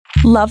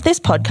Love this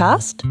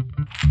podcast?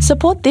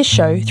 Support this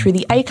show through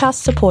the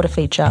Acast supporter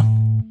feature.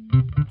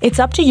 It's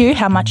up to you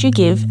how much you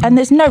give, and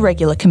there's no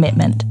regular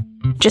commitment.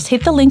 Just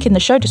hit the link in the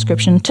show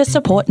description to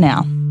support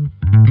now.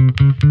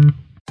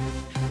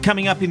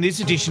 Coming up in this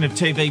edition of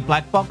TV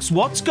Black Box,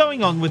 what's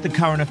going on with the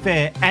current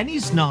affair, and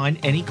is Nine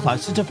any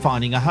closer to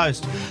finding a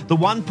host? The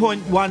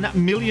 $1.1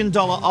 million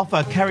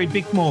offer Carrie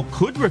Bickmore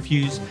could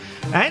refuse,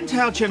 and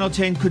how Channel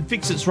 10 could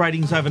fix its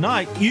ratings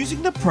overnight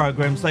using the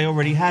programs they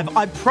already have.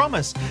 I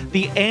promise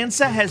the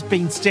answer has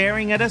been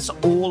staring at us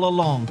all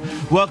along.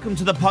 Welcome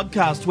to the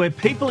podcast where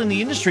people in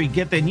the industry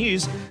get their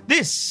news.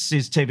 This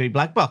is TV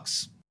Black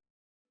Box.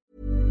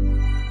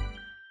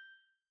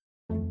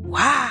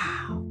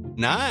 Wow.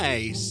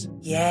 Nice.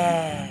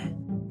 Yeah.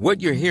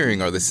 What you're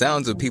hearing are the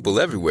sounds of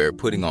people everywhere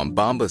putting on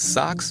Bombas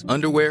socks,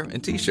 underwear,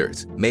 and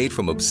T-shirts made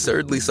from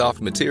absurdly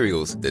soft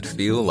materials that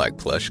feel like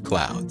plush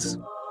clouds.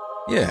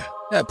 Yeah,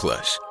 that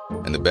plush.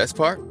 And the best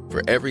part?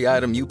 For every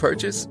item you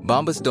purchase,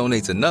 Bombas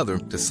donates another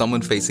to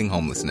someone facing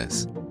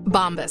homelessness.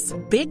 Bombas.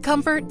 Big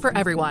comfort for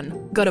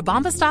everyone. Go to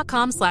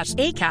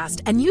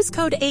bombas.com/ACAST and use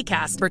code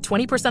ACAST for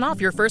 20% off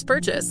your first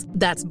purchase.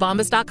 That's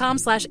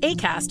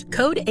bombas.com/ACAST.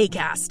 Code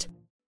ACAST.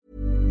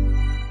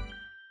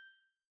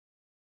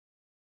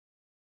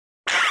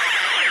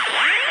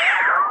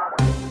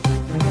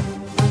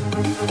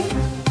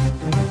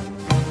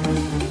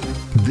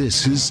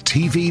 This is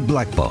TV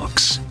Black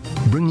Box,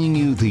 bringing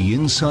you the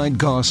inside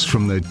goss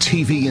from the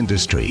TV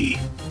industry.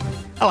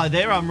 Hello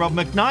there, I'm Rob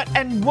McKnight,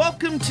 and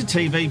welcome to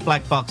TV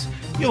Black Box.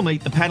 You'll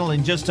meet the panel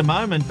in just a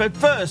moment, but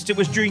first, it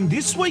was during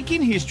this week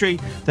in history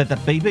that the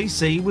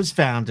BBC was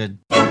founded.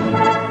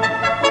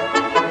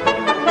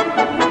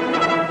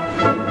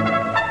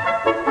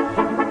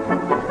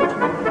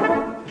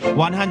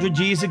 100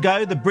 years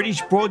ago, the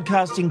British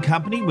Broadcasting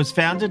Company was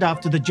founded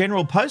after the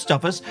General Post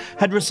Office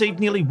had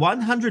received nearly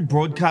 100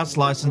 broadcast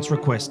licence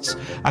requests.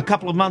 A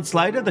couple of months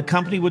later, the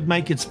company would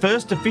make its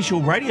first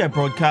official radio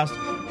broadcast,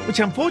 which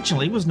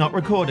unfortunately was not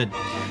recorded.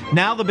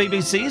 Now the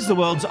BBC is the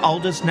world's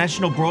oldest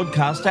national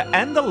broadcaster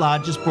and the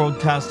largest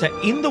broadcaster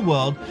in the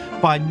world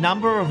by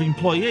number of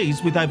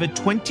employees, with over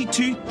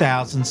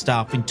 22,000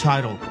 staff in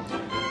total.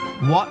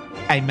 What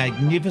a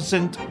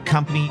magnificent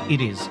company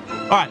it is.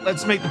 All right,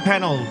 let's meet the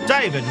panel.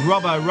 David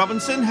Robbo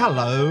Robinson,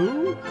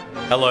 hello.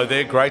 Hello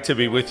there, great to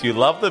be with you.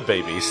 Love the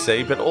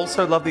BBC, but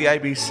also love the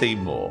ABC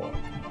more.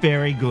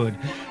 Very good.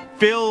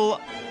 Phil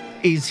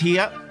is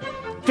here.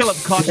 Philip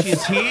Koch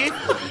is here.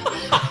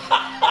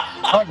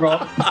 Hi,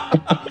 Rob.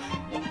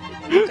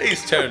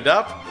 He's turned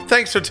up.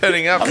 Thanks for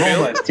turning up,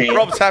 Phil.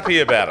 Rob's happy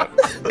about it.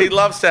 He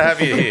loves to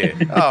have you here.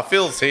 Oh,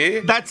 Phil's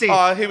here. That's it.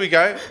 Oh, here we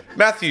go.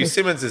 Matthew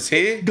Simmons is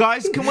here.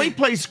 Guys, can we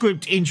please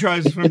script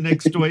intros from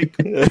next week?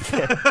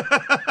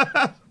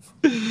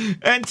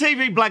 And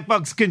TV Black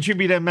Box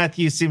contributor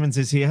Matthew Simmons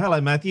is here. Hello,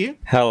 Matthew.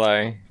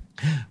 Hello.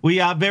 We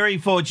are very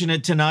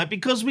fortunate tonight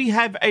because we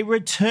have a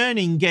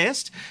returning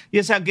guest.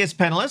 Yes, our guest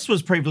panellist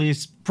was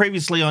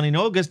previously on in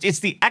August. It's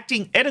the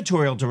acting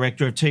editorial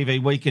director of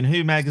TV Week and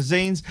Who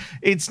magazines.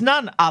 It's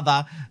none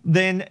other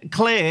than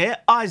Claire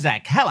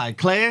Isaac. Hello,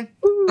 Claire.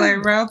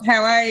 Hello, Rob.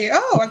 How are you?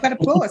 Oh, I've got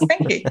applause.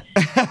 Thank you.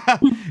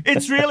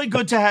 It's really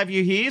good to have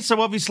you here. So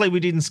obviously we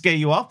didn't scare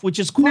you off, which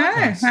is quite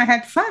nice. No, I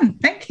had fun.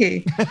 Thank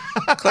you.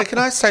 Claire, can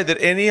I say that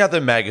any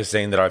other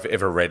magazine that I've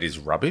ever read is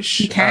rubbish?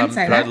 You can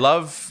say that. I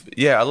love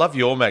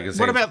your magazine.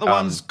 What about the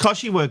ones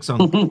Koshy works on?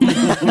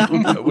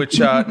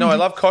 No, I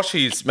love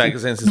Koshy's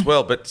magazines as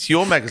well, but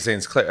your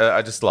magazines, Claire,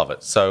 I just love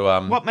it.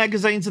 So, what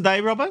magazines are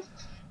they, Robert?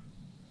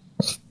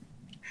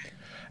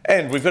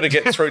 And we've got to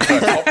get through to our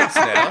topics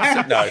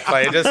now. So, no,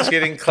 Claire, just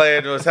kidding.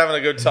 Claire was having a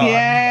good time.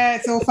 Yeah,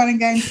 it's all fun and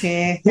games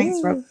here.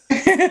 Thanks, Rob.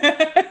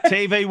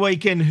 TV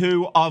Week and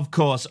Who, of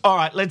course. All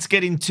right, let's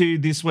get into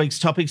this week's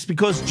topics,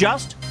 because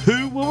just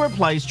who will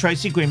replace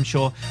Tracy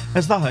Grimshaw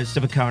as the host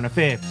of A Current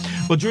Affair?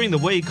 Well, during the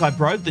week, I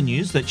broke the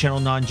news that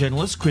Channel 9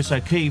 journalist Chris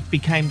O'Keefe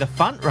became the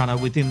front-runner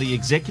within the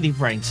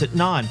executive ranks at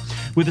 9,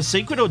 with a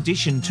secret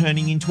audition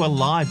turning into a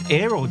live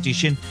air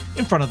audition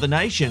in front of the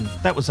nation.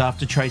 That was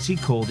after Tracy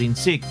called in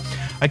sick.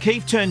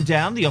 O'Keefe turned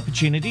down the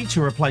opportunity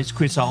to replace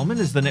Chris Ullman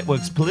as the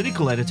network's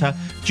political editor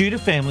due to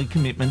family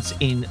commitments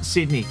in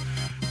Sydney.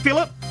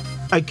 Philip,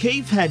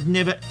 O'Keefe had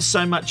never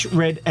so much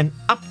read an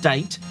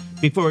update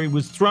before he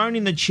was thrown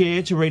in the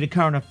chair to read A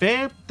Current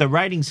Affair. The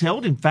ratings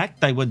held. In fact,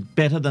 they were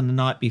better than the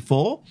night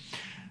before.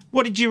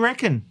 What did you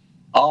reckon?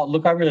 Oh,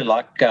 look, I really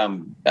like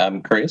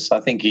Chris. I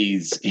think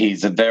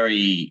he's a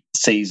very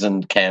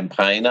seasoned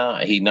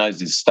campaigner. He knows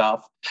his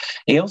stuff.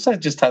 He also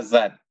just has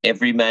that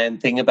everyman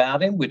thing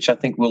about him, which I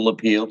think will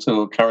appeal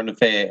to A Current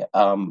Affair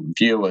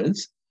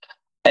viewers.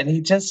 And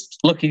he just,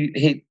 look,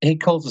 he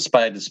calls a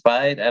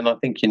spade, and I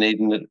think you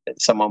need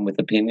someone with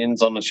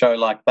opinions on a show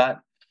like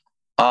that.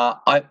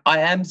 I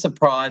am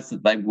surprised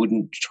that they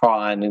wouldn't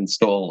try and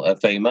install a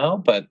female,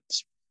 but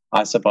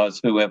I suppose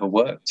whoever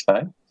works,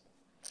 eh?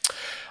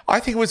 I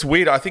think it was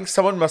weird. I think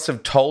someone must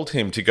have told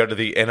him to go to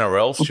the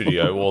NRL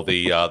studio or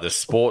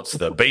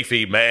the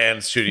beefy man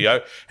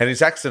studio, and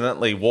he's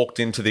accidentally walked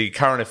into the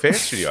current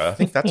affairs studio. I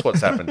think that's what's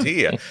happened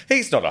here.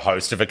 He's not a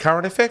host of a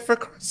current affair, for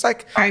Christ's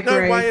sake. I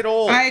agree. No way at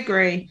all. I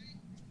agree.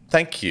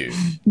 Thank you.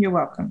 You're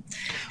welcome.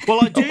 Well,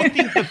 I do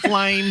think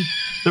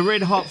the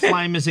red hot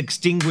flame is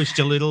extinguished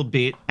a little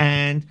bit,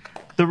 and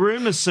the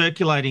rumours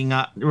circulating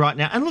right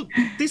now. And look,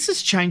 this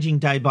is changing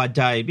day by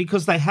day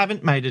because they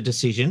haven't made a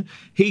decision.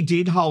 He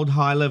did hold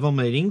high-level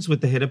meetings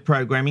with the head of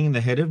programming and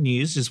the head of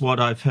news, is what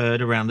I've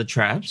heard around the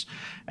traps,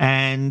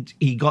 and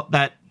he got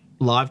that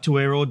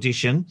live-to-air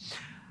audition.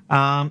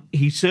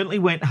 He certainly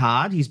went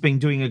hard. He's been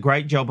doing a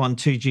great job on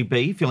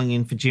 2GB, filling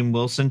in for Jim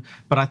Wilson,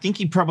 but I think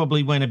he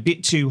probably went a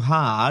bit too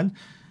hard,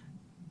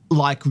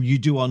 like you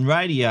do on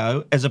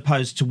radio, as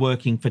opposed to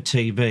working for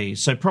TV.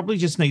 So probably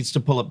just needs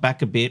to pull it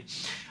back a bit.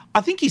 I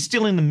think he's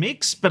still in the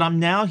mix, but I'm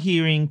now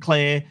hearing,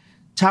 Claire,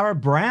 Tara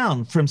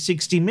Brown from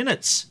 60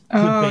 Minutes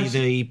could be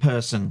the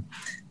person.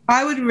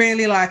 I would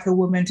really like a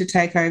woman to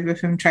take over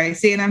from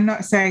Tracy, and I'm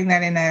not saying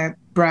that in a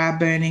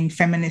bra-burning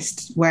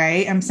feminist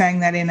way. I'm saying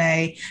that in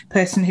a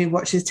person who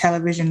watches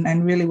television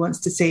and really wants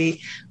to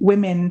see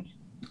women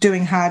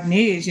doing hard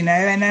news, you know.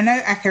 And I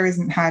know ACCA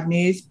isn't hard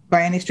news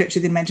by any stretch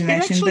of the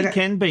imagination. It actually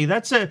can be.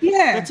 That's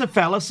a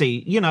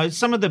fallacy. You know,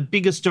 some of the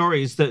bigger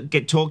stories that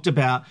get talked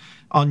about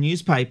on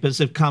newspapers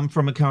have come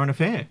from a current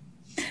affair.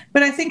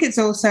 But I think it's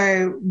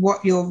also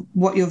what your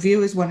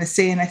viewers want to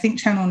see, and I think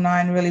Channel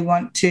 9 really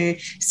want to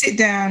sit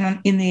down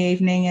in the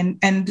evening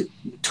and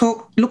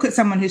look at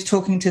someone who's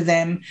talking to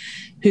them,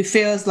 who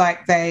feels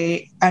like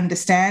they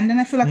understand. And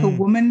I feel like a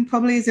woman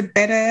probably is a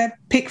better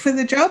pick for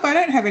the job. I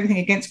don't have anything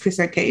against Chris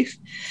O'Keefe,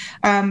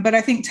 but I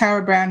think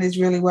Tara Brown is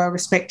really well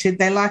respected.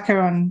 They like her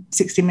on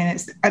 60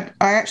 Minutes. I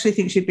actually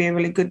think she'd be a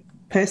really good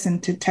person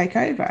to take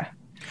over.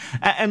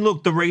 And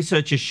look, the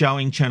research is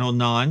showing, Channel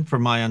 9,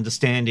 from my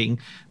understanding,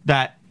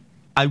 that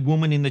a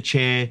woman in the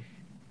chair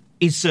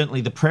is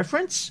certainly the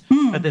preference,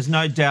 but there's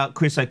no doubt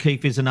Chris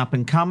O'Keefe is an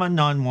up-and-comer.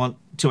 9 want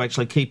to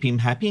actually keep him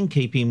happy and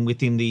keep him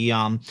within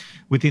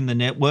the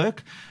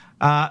network.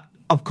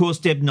 Of course,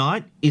 Deb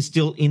Knight is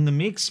still in the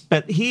mix,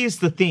 but here's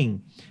the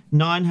thing.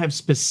 9 have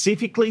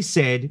specifically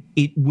said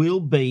it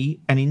will be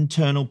an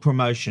internal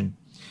promotion.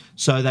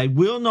 So they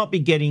will not be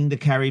getting the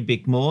Carrie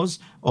Bickmores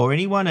or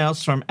anyone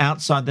else from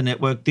outside the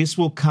network. This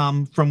will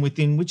come from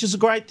within, which is a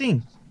great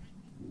thing.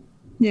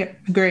 Yeah,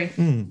 agree.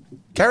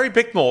 Carrie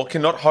Bickmore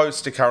cannot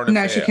host a current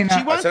affair. No, she cannot.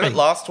 She won't I said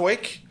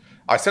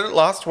it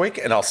last week,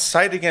 and I'll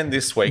say it again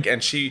this week.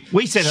 And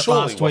we said it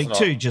last week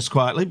too, just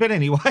quietly. But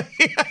anyway,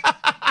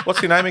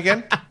 what's your name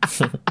again?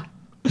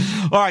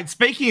 All right,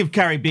 speaking of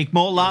Carrie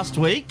Bickmore, last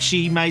week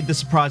she made the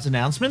surprise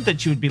announcement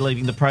that she would be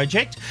leaving the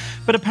project,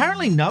 but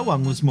apparently no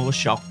one was more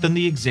shocked than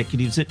the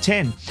executives at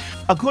 10.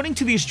 According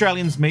to the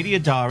Australian's media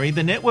diary,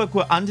 the network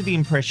were under the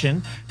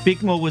impression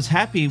Bickmore was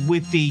happy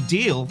with the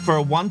deal for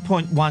a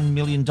 $1.1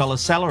 million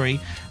salary,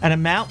 an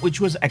amount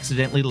which was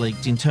accidentally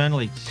leaked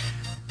internally.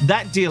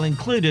 That deal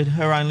included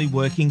her only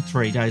working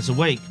 3 days a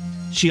week.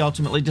 She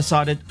ultimately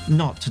decided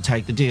not to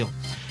take the deal.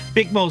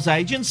 Bickmore's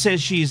agent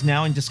says she is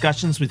now in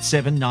discussions with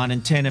 7, 9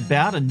 and 10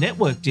 about a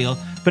network deal,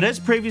 but as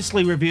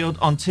previously revealed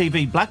on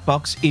TV Black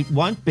Box, it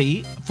won't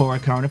be for a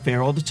current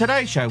affair or the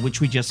Today Show, which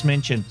we just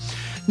mentioned.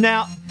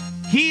 Now,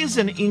 here's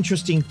an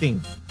interesting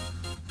thing.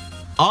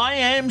 I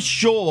am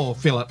sure,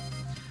 Philip,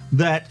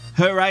 that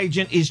her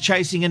agent is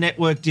chasing a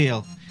network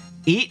deal.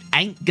 It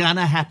ain't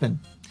gonna happen.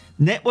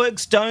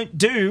 Networks don't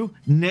do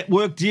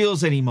network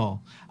deals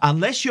anymore.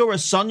 Unless you're a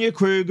Sonia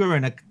Kruger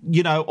and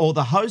or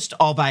the host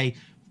of a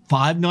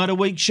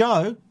 5-night-a-week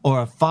show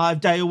or a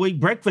 5-day-a-week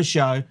breakfast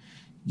show,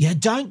 you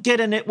don't get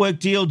a network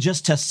deal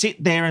just to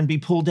sit there and be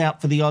pulled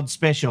out for the odd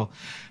special.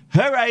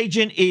 Her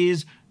agent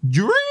is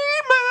dreaming.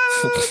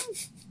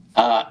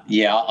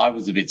 Yeah, I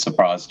was a bit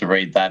surprised to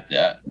read that.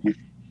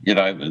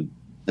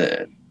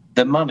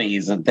 The money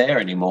isn't there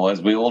anymore. As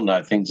we all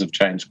know, things have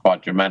changed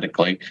quite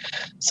dramatically.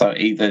 So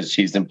either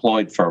she's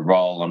employed for a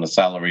role on a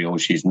salary or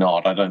she's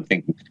not. I don't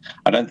think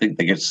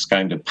they're just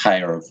going to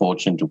pay her a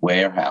fortune to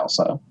warehouse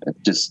her.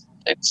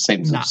 It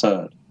seems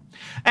absurd.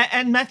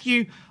 And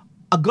Matthew,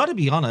 I've got to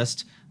be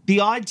honest, the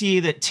idea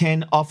that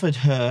 10 offered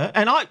her,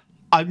 and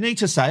I need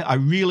to say I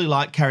really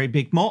like Carrie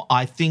Bickmore.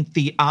 I think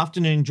the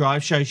afternoon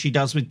drive show she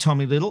does with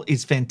Tommy Little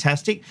is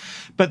fantastic.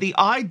 But the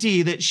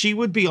idea that she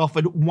would be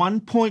offered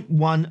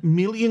 $1.1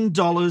 million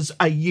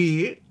a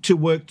year to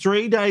work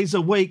 3 days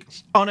a week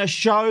on a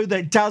show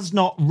that does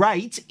not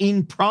rate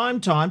in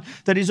prime time,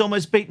 that is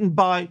almost beaten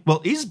by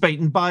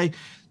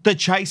The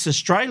Chase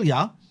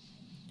Australia,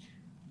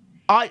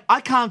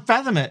 I can't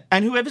fathom it.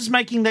 And whoever's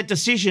making that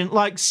decision,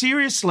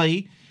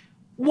 seriously,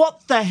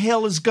 what the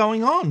hell is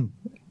going on?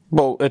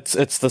 Well,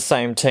 it's the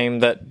same team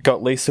that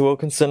got Lisa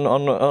Wilkinson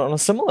on a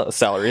similar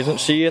salary, isn't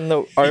she? In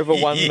the over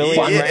 1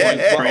 million range.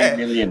 1.3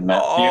 million,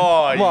 Matthew.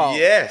 Oh, well,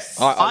 yes.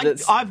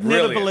 I've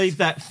never believed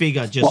that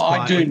figure.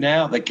 I do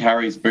now that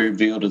Carrie's been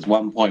revealed as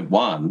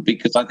 1.1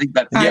 because I think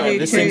that's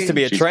this seems to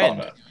be a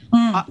trend.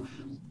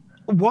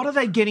 What are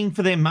they getting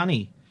for their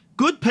money?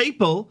 Good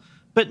people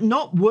but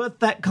not worth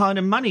that kind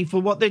of money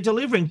for what they're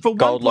delivering. For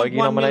Gold Logie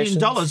 $1.1 million,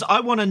 nominations. I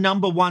want a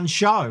number one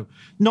show,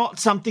 not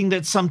something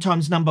that's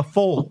sometimes number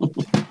 4.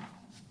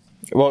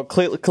 Well,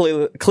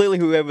 clearly,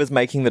 whoever's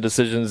making the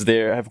decisions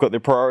there have got their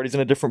priorities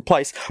in a different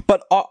place.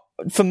 But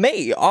for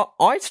me,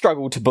 I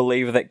struggle to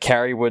believe that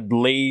Carrie would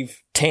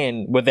leave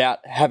 10 without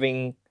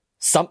having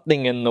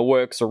something in the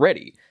works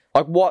already.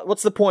 Like,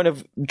 what's the point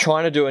of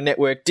trying to do a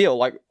network deal?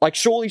 Like,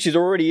 surely she's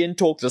already in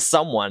talks with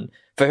someone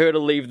for her to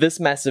leave this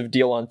massive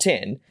deal on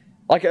 10.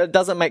 Like, it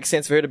doesn't make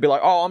sense for her to be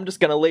like, oh, I'm just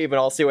going to leave and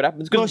I'll see what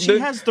happens. Well, she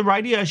has the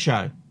radio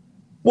show.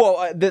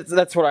 Well,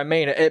 that's what I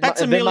mean.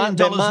 That's $1 million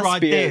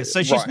right there.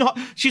 So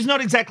she's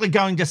not exactly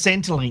going to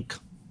Centrelink.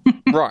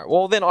 Right.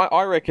 Well, then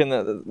I reckon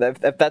that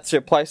if that's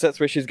her place, that's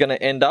where she's going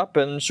to end up,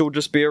 and she'll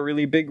just be a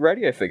really big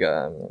radio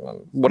figure.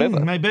 Whatever.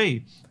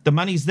 Maybe. The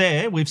money's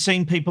there. We've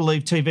seen people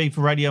leave TV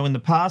for radio in the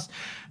past.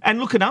 And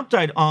look, an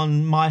update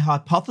on my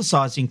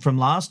hypothesising from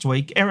last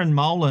week. Erin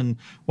Molan,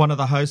 one of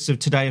the hosts of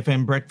Today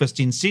FM Breakfast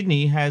in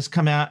Sydney, has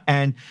come out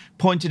and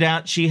pointed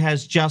out she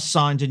has just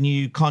signed a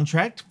new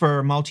contract for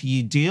a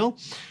multi-year deal,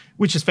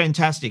 which is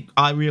fantastic.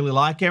 I really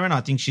like Erin.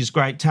 I think she's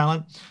great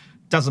talent.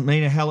 Doesn't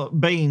mean a hell of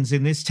beans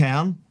in this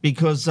town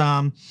because,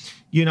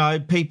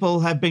 people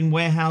have been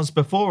warehoused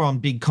before on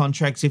big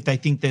contracts if they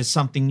think there's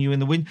something new in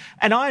the wind.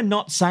 And I am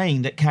not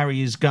saying that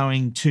Carrie is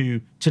going to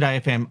Today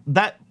FM.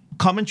 That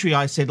commentary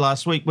I said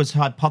last week was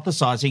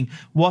hypothesising,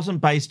 wasn't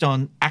based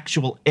on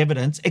actual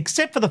evidence,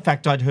 except for the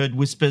fact I'd heard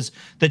whispers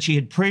that she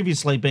had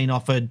previously been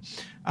offered,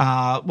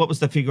 what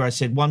was the figure I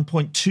said,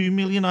 1.2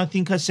 million, I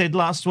think I said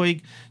last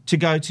week, to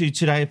go to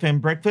Today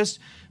FM Breakfast.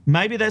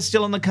 Maybe that's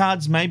still on the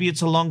cards. Maybe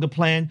it's a longer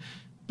plan.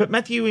 But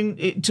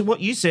Matthew, to what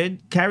you said,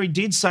 Carrie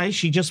did say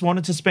she just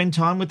wanted to spend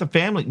time with the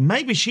family.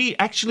 Maybe she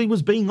actually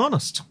was being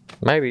honest.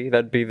 Maybe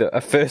that'd be a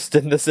first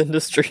in this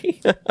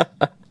industry.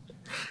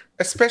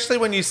 Especially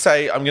when you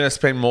say, I'm going to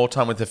spend more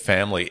time with the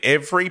family.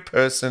 Every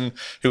person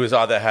who has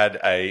either had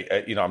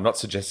I'm not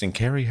suggesting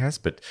Carrie has,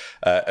 but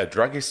a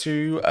drug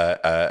issue,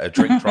 a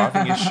drink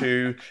driving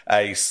issue,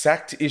 a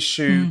sacked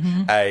issue,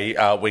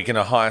 we're going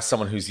to hire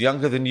someone who's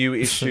younger than you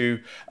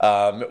issue,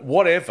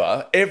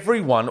 whatever,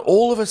 everyone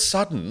all of a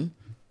sudden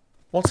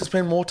wants to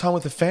spend more time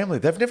with the family.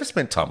 They've never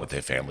spent time with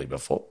their family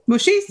before. Well,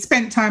 she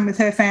spent time with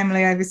her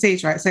family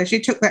overseas, right? So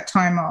she took that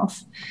time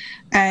off.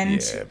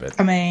 And,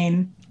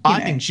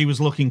 I think she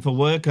was looking for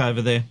work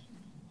over there.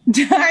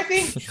 I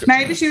think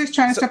maybe she was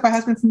trying to stop her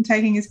husband from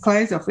taking his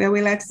clothes off. Are we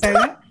allowed to say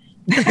that?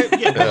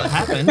 Yeah, well, it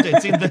happened.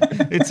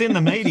 It's in the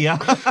media.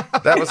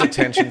 That was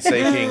attention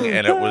seeking,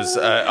 and it was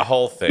a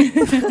whole thing.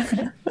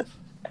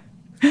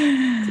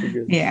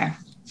 Yeah.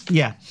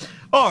 Yeah.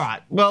 All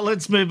right. Well,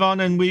 let's move on,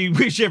 and we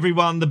wish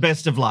everyone the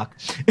best of luck.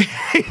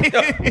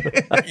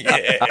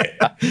 Yeah,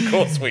 of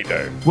course we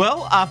do.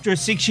 Well, after a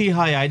 6-year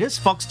hiatus,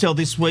 Foxtel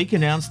this week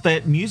announced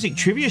that music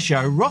trivia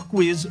show Rock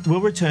Whiz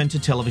will return to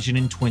television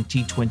in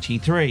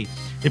 2023.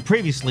 It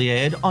previously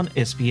aired on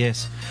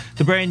SBS.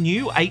 The brand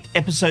new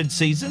 8-episode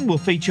season will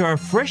feature a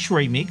fresh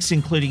remix,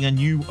 including a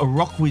new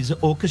Rock Whiz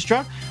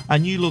orchestra, a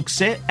new look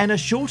set, and a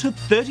shorter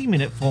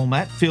 30-minute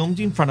format filmed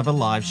in front of a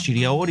live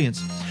studio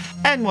audience.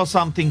 And while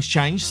some things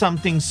changed, some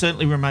things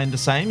certainly remain the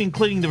same,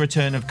 including the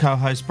return of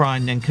co-host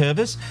Brian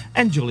Nankervis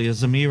and Julia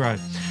Zamiro.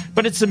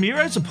 But it's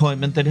Zamiro's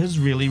appointment that has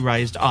really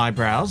raised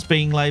eyebrows,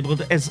 being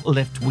labelled as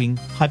left-wing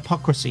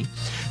hypocrisy.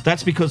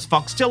 That's because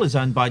Foxtel is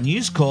owned by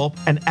News Corp,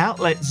 an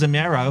outlet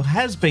Zamiro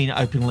has been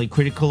openly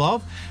critical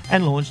of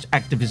and launched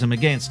activism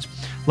against.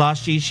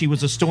 Last year, she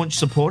was a staunch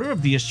supporter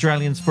of the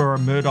Australians for a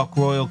Murdoch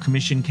Royal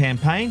Commission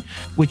campaign,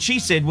 which she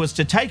said was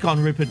to take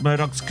on Rupert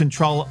Murdoch's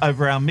control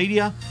over our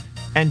media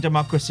and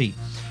democracy.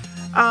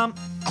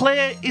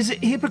 Claire, is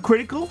it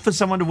hypocritical for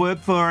someone to work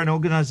for an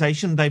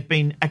organisation they've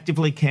been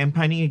actively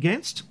campaigning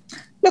against?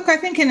 Look, I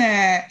think in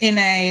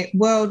a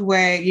world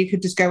where you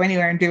could just go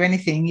anywhere and do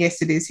anything,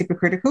 yes, it is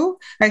hypocritical.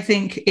 I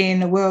think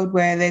in a world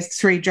where there's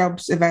 3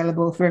 jobs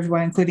available for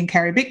everyone, including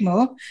Carrie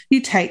Bickmore,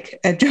 you take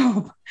a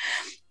job.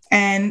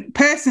 And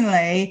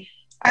personally,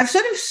 I've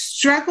sort of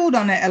struggled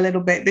on it a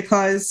little bit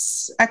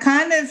because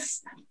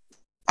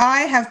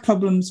I have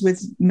problems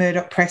with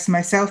Murdoch Press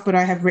myself, but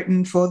I have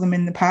written for them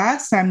in the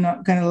past. I'm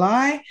not going to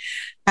lie.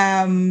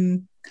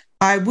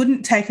 I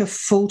wouldn't take a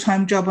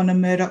full-time job on a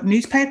Murdoch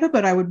newspaper,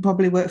 but I would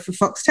probably work for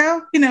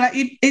Foxtel.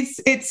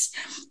 It's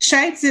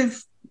shades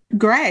of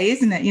grey,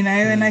 isn't it?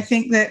 And I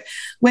think that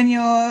when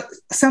you're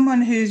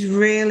someone who's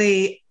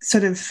really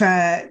sort of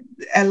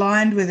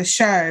aligned with a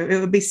show, it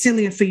would be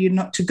silly for you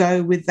not to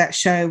go with that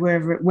show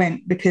wherever it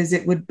went, because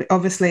it would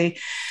obviously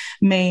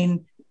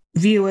mean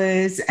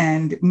viewers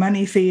and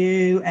money for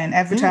you and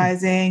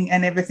advertising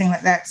and everything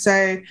like that.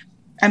 So,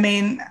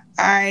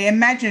 I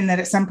imagine that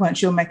at some point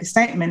she'll make a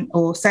statement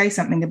or say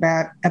something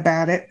about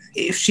it.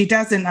 If she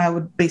doesn't, I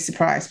would be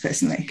surprised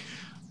personally.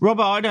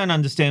 Robbo, I don't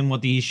understand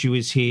what the issue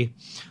is here.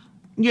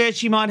 Yeah,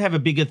 she might have a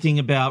bigger thing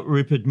about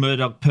Rupert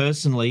Murdoch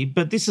personally,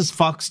 but this is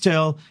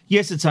Foxtel.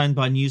 Yes, it's owned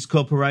by News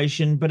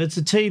Corporation, but it's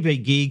a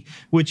TV gig,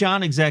 which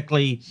aren't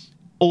exactly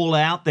all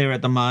out there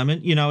at the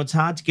moment. You know, it's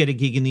hard to get a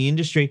gig in the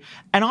industry.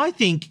 And I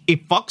think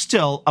if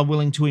Foxtel are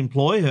willing to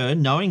employ her,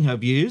 knowing her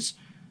views,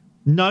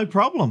 no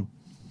problem.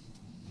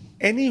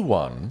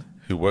 Anyone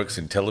who works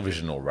in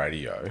television or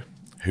radio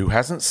who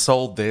hasn't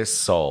sold their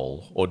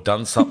soul or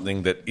done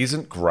something that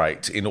isn't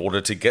great in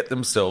order to get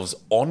themselves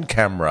on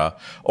camera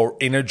or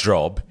in a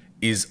job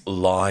is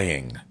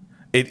lying.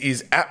 It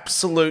is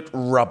absolute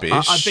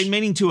rubbish. I've been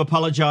meaning to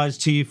apologise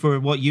to you for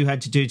what you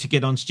had to do to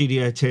get on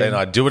Studio 10. And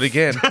I do it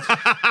again.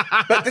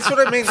 But that's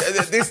what I mean.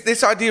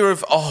 This idea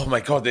of, oh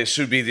my God, there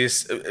should be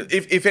this.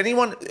 If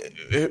anyone,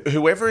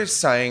 whoever is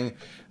saying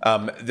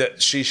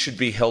that she should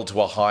be held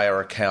to a higher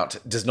account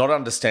does not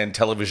understand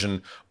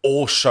television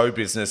or show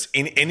business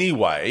in any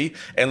way.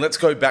 And let's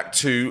go back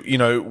to, you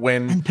know,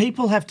 when... And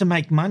people have to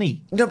make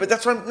money. No, but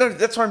that's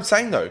what I'm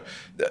saying, though.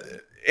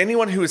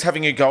 Anyone who is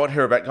having a go at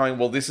her about going,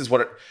 well, this is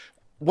what it...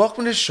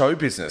 Welcome to show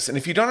business. And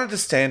if you don't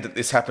understand that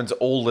this happens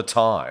all the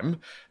time,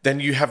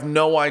 then you have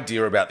no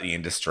idea about the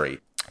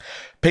industry.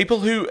 People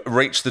who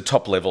reach the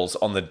top levels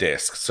on the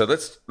desk, so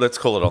let's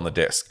call it on the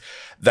desk,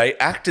 they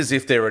act as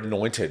if they're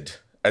anointed,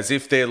 as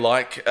if they're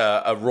like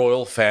a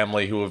royal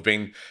family who have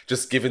been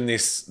just given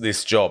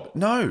this job.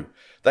 No,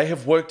 they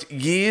have worked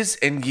years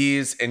and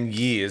years and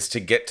years to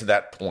get to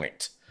that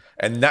point.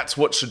 And that's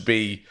what should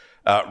be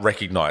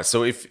recognised.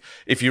 So if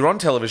you're on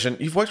television,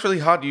 you've worked really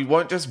hard. You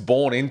weren't just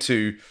born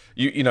into...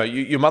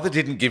 your mother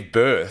didn't give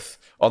birth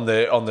on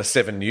the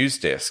 7 News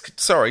desk.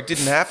 Sorry, it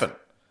didn't happen.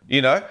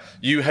 You know,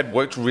 you had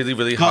worked really,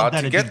 really hard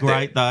to get there.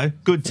 Great though.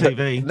 Good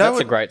TV. That's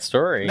a great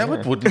story. No,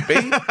 it wouldn't be.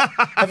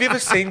 Have you ever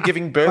seen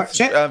giving birth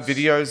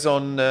videos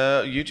on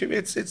YouTube?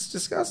 It's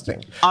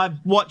disgusting. I've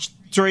watched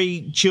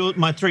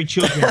my 3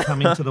 children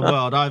come into the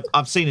world.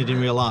 I've seen it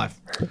in real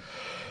life.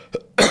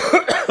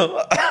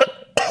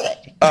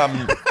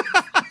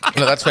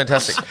 No, that's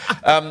fantastic.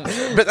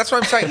 But that's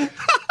what I'm saying.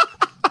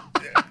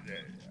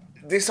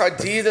 This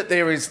idea that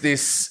there is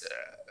this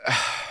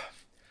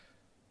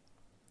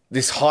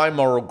high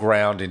moral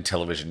ground in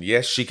television.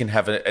 Yes, she can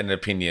have an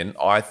opinion,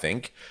 I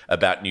think,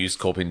 about News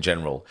Corp in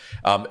general.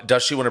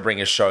 Does she want to bring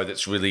a show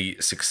that's really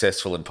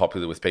successful and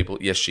popular with people?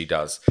 Yes, she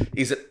does.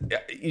 Is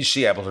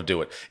she able to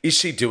do it? Is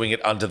she doing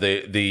it under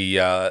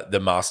the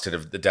masthead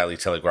of the Daily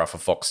Telegraph or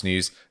Fox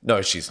News?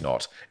 No, she's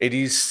not. It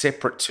is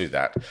separate to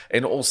that.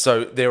 And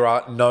also, there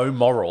are no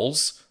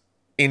morals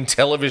in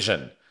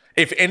television.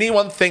 If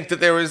anyone think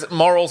that there is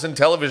morals in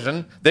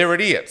television, they're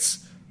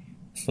idiots.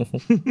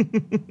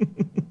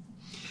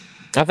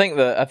 I think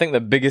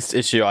the biggest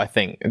issue,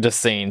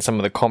 just seeing some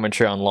of the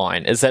commentary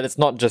online, is that it's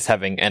not just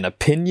having an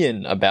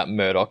opinion about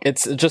Murdoch,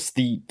 it's just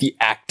the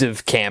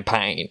active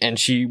campaign. And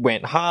she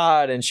went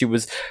hard and she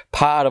was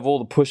part of all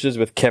the pushes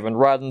with Kevin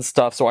Rudd and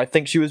stuff. So I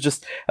think she was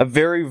just a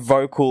very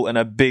vocal and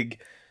a big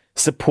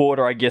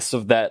supporter, I guess,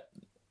 of that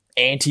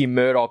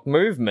anti-Murdoch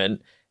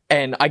movement.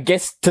 And I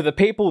guess to the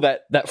people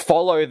that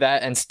follow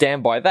that and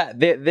stand by that,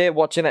 they're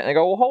watching that and they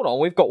go, well, hold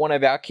on, we've got one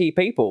of our key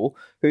people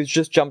who's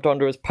just jumped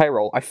onto his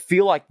payroll. I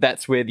feel like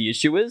that's where the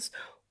issue is,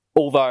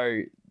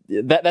 although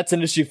that's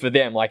an issue for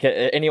them. Like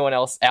anyone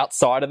else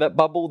outside of that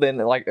bubble, then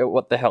like,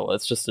 what the hell?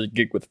 It's just a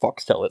gig with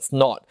Foxtel. It's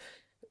not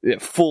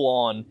full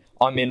on,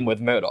 I'm in with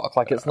Murdoch.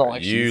 Like, it's not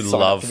like you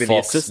love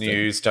Fox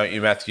News, don't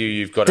you, Matthew?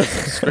 You've got a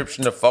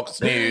subscription to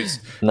Fox News.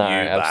 No,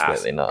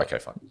 absolutely not. Okay,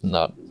 fine.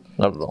 Not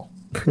at all.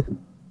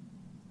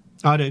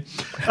 I do.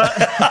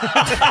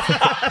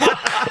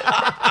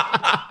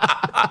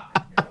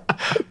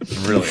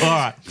 Brilliant. All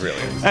right.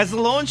 Brilliant. As the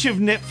launch of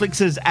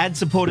Netflix's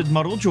ad-supported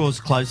model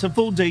draws closer,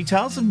 full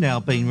details have now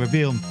been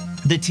revealed.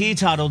 The tier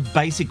titled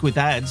Basic with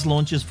Ads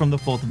launches from the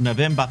 4th of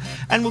November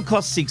and will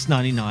cost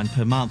 $6.99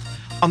 per month.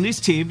 On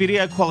this tier,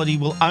 video quality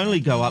will only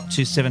go up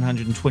to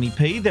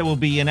 720p. There will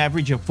be an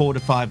average of 4 to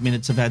 5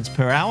 minutes of ads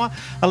per hour.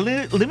 A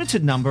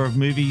limited number of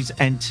movies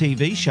and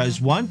TV shows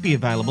won't be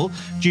available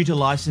due to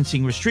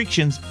licensing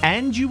restrictions,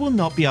 and you will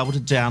not be able to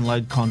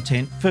download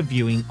content for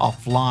viewing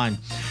offline.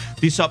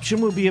 This option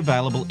will be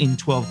available in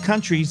 12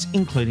 countries,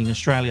 including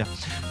Australia.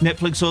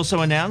 Netflix also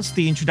announced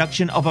the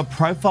introduction of a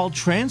profile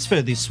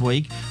transfer this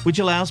week, which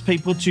allows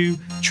people to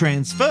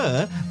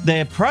transfer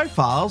their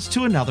profiles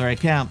to another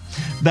account.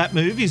 That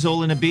move is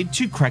all in a bid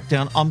to crack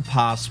down on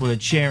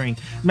password sharing.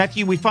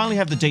 Matthew, we finally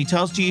have the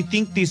details. Do you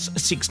think this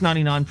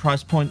 $6.99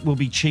 price point will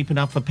be cheap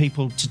enough for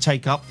people to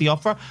take up the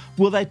offer?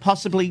 Will they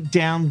possibly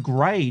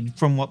downgrade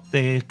from what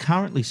they're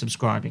currently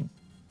subscribing?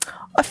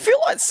 I feel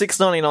like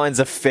 $6.99 is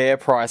a fair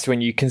price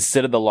when you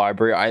consider the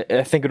library.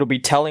 I think it'll be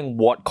telling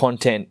what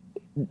content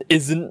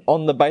isn't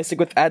on the Basic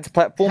with Ads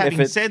platform.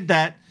 Having said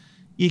that,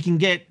 you can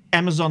get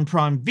Amazon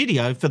Prime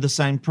Video for the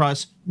same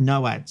price,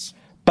 no ads.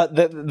 But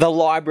the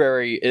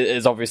library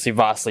is obviously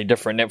vastly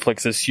different.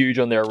 Netflix is huge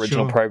on their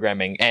original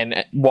programming,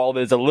 and while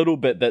there's a little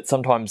bit that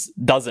sometimes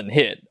doesn't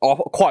hit,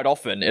 quite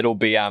often it'll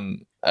be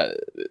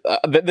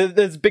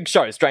there's big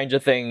shows, Stranger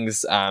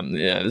Things.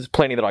 There's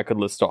plenty that I could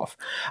list off.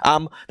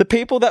 The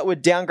people that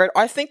would downgrade,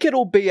 I think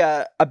it'll be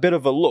a bit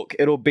of a look.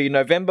 It'll be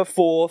November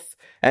 4th,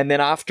 and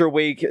then after a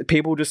week,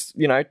 people just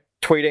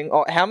tweeting,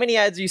 "Oh, how many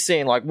ads are you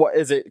seeing? Like, what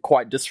is it?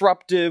 Quite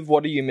disruptive?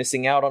 What are you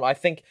missing out on?" I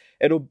think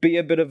it'll be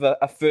a bit of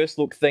a first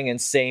look thing and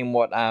seeing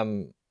what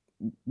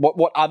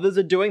others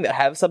are doing that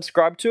have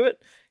subscribed to it.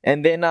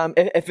 And then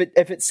if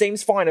it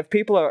seems fine, if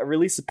people are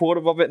really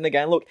supportive of it and they're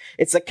going, look,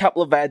 it's a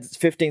couple of ads, it's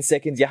 15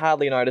 seconds, you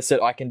hardly notice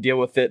it, I can deal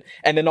with it,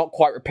 and they're not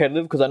quite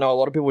repetitive, because I know a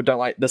lot of people don't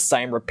like the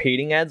same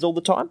repeating ads all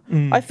the time.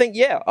 I think,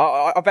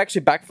 I've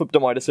actually backflipped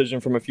on my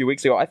decision from a few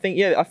weeks ago. I think,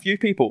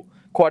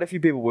 quite a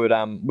few people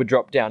would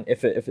drop down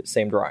if it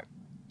seemed right.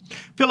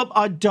 Philip,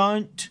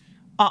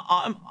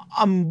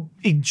 I'm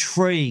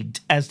intrigued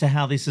as to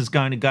how this is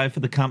going to go for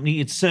the company.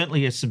 It's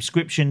certainly a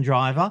subscription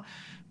driver,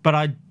 but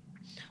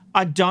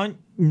I don't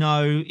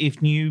know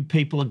if new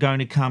people are going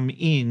to come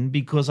in,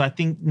 because I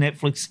think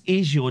Netflix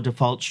is your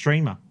default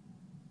streamer.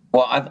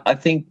 Well, I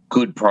think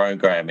good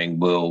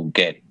programming will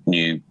get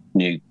new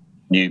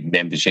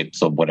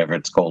memberships or whatever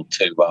it's called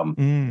to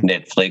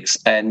Netflix.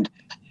 And,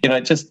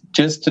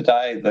 just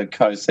today, the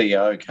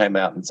co-CEO came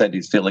out and said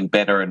he's feeling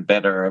better and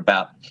better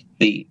about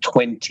the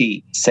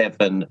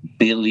 $27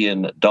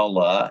 billion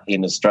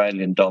in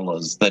Australian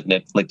dollars that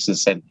Netflix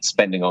is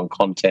spending on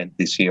content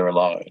this year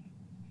alone.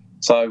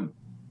 So...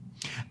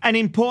 And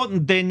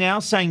important, they're now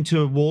saying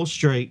to Wall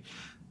Street,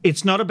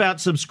 it's not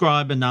about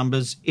subscriber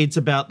numbers, it's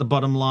about the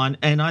bottom line.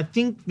 And I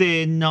think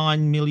they're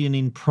 9 million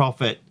in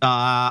profit.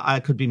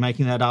 I could be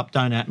making that up,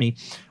 don't at me.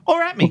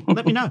 Or at me,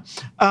 let me know.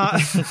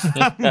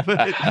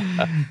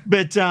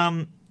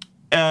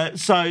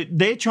 So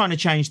they're trying to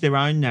change their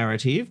own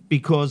narrative,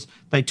 because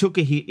they took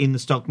a hit in the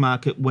stock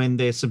market when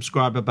their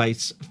subscriber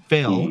base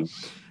fell.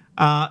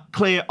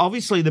 Claire,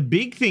 obviously the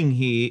big thing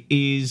here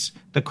is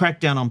the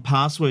crackdown on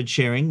password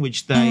sharing,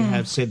 which they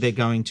have said they're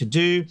going to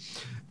do.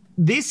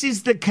 This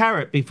is the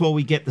carrot before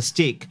we get the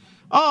stick.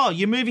 Oh,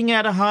 you're moving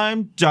out of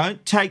home?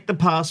 Don't take the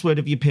password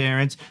of your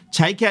parents.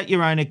 Take out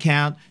your own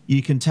account.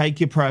 You can take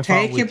your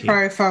profile with you. Take your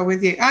profile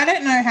with you. I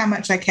don't know how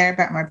much I care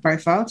about my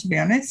profile, to be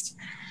honest.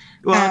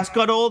 Well, it's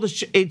got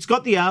it's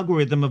got the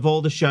algorithm of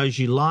all the shows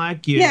you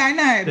like. I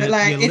know, but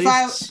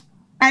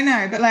I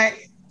know, but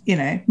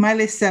my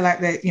lists are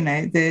like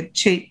the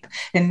cheap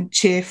and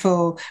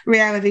cheerful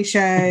reality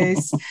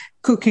shows,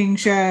 cooking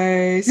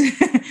shows,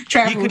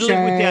 travel shows. You could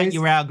live without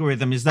your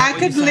algorithm, is that I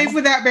could live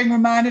without being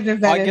reminded of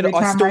that every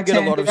time I still get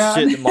a lot of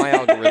shit in my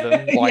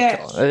algorithm. I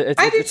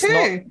do it's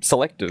too. Not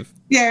selective.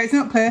 Yeah, it's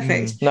not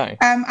perfect. No.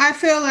 I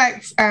feel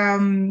like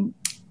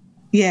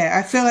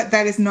I feel like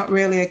that is not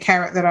really a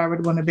carrot that I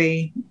would want to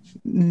be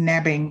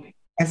nabbing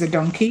as a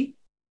donkey.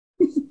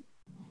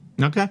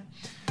 Okay.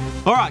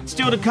 All right,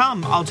 still to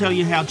come, I'll tell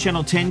you how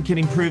Channel 10 can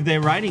improve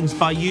their ratings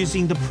by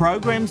using the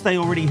programs they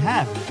already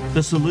have.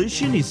 The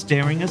solution is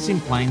staring us in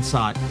plain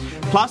sight.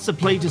 Plus, a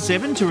plea to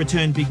Seven to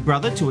return Big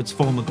Brother to its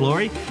former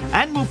glory,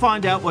 and we'll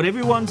find out what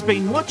everyone's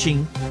been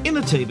watching in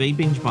the TV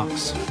binge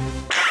box.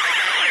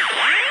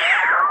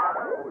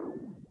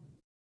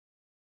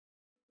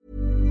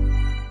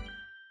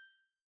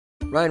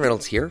 Ryan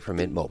Reynolds here from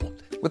Mint Mobile.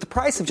 With the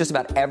price of just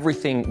about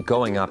everything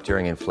going up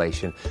during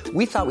inflation,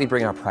 we thought we'd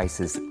bring our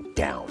prices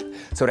down.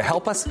 So to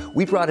help us,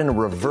 we brought in a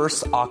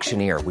reverse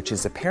auctioneer, which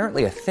is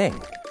apparently a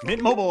thing.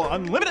 Mint Mobile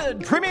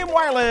Unlimited Premium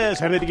Wireless.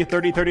 How to get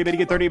 30, 30, bit to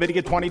get 30, bit to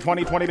get 20,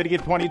 20, 20, bit to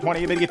get 20, 20,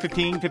 bit to get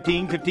 15,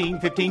 15, 15,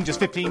 15, just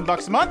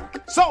 $15 a month?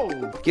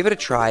 Sold! Give it a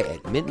try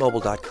at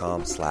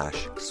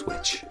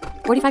mintmobile.com/switch.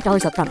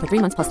 $45 up front for 3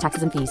 months plus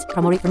taxes and fees.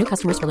 Promo rate for new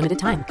customers for limited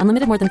time.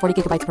 Unlimited more than 40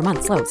 gigabytes per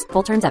month. Slows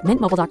full terms at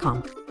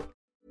mintmobile.com.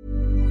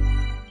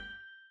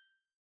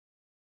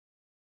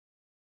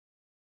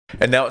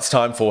 And now it's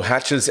time for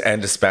Hatches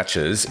and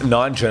Dispatches.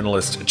 Nine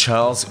journalist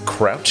Charles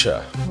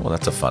Croucher, well,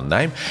 that's a fun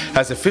name,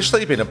 has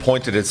officially been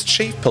appointed as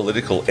chief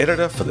political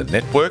editor for the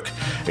network.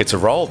 It's a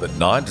role that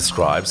Nine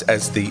describes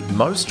as the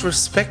most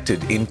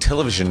respected in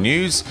television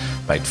news,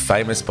 made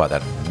famous by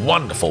that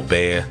wonderful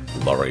bear,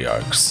 Laurie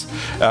Oakes.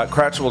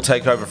 Croucher will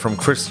take over from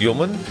Chris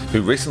Uhlmann,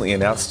 who recently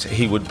announced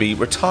he would be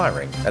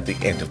retiring at the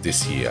end of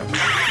this year.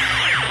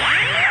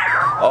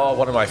 Oh,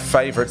 one of my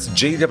favourites,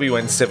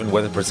 GWN7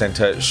 weather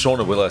presenter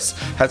Shauna Willis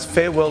has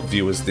farewelled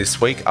viewers this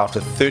week after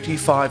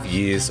 35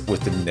 years with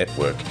the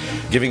network.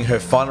 Giving her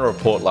final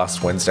report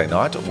last Wednesday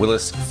night,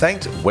 Willis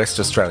thanked West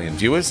Australian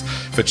viewers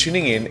for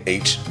tuning in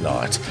each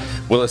night.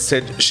 Willis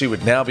said she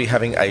would now be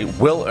having a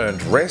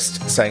well-earned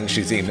rest, saying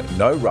she's in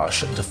no rush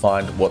to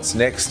find what's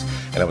next,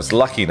 and I was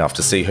lucky enough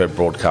to see her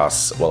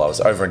broadcasts while I was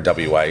over in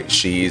WA.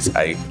 She is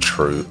a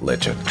true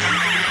legend.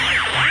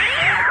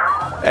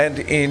 And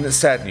in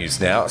sad news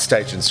now,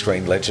 stage and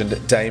screen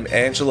legend Dame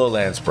Angela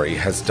Lansbury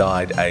has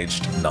died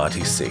aged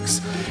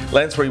 96.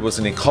 Lansbury was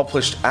an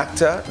accomplished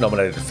actor,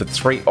 nominated for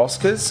 3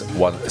 Oscars,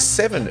 won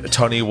 7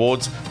 Tony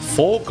Awards,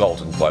 4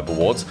 Golden Globe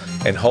Awards,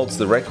 and holds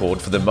the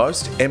record for the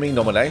most Emmy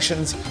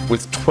nominations,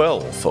 with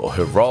 12 for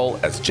her role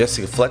as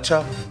Jessica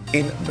Fletcher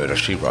in Murder,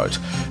 She Wrote.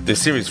 The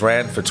series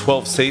ran for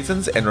 12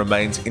 seasons and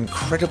remains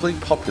incredibly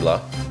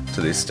popular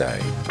to this day.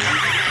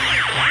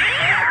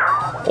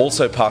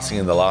 Also passing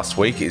in the last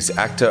week is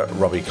actor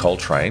Robbie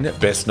Coltrane,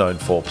 best known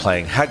for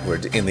playing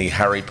Hagrid in the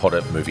Harry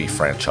Potter movie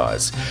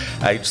franchise.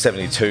 Aged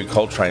 72,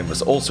 Coltrane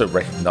was also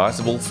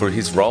recognisable for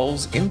his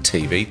roles in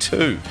TV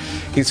too.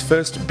 His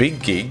first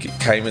big gig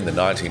came in the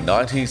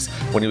 1990s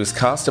when he was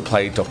cast to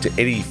play Dr.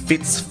 Eddie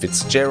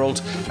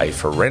Fitzgerald, a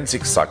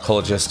forensic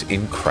psychologist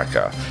in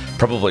Cracker,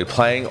 probably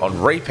playing on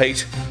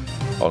repeat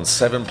on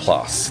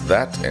 7+.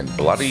 That and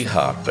Bloody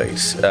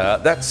Heartbeat.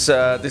 That's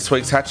this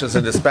week's Hatches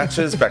and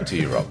Dispatches. Back to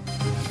you, Rob.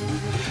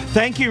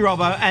 Thank you,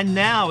 Robbo. And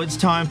now it's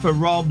time for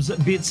Rob's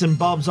Bits and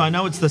Bobs. I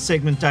know it's the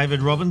segment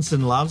David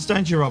Robinson loves,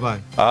 don't you, Robbo?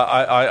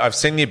 I've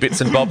seen your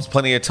Bits and Bobs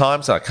plenty of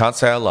times, and I can't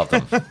say I love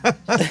them.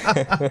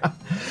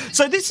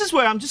 So this is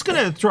where I'm just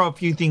going to throw a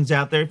few things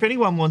out there. If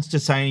anyone wants to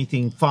say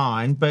anything,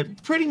 fine.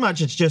 But pretty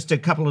much it's just a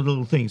couple of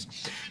little things.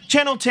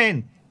 Channel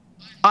 10.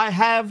 I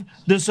have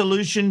the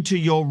solution to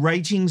your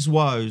ratings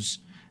woes,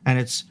 and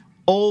it's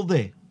all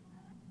there.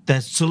 The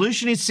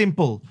solution is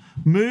simple.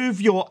 Move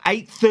your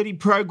 8:30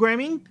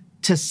 programming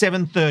to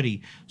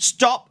 7:30.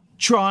 Stop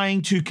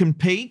trying to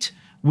compete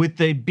with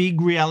the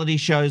big reality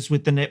shows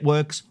with the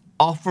networks.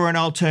 Offer an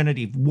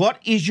alternative. What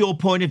is your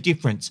point of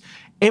difference?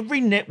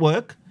 Every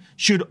network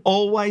should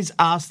always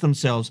ask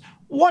themselves,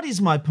 what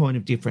is my point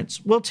of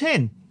difference? Well,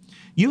 10.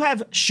 You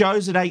have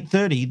shows at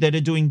 8:30 that are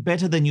doing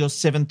better than your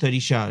 7:30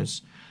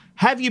 shows.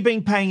 Have you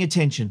been paying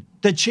attention?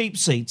 The Cheap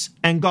Seats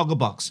and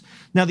Gogglebox.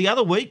 Now, the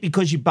other week,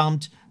 because you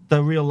bumped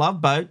The Real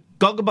Love Boat,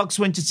 Gogglebox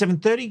went to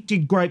 7:30,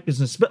 did great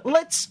business. But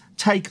let's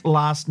take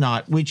last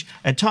night, which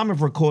at time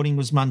of recording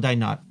was Monday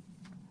night.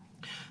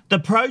 The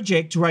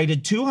Project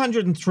rated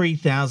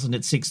 203,000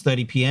 at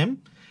 6:30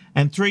 p.m.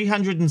 and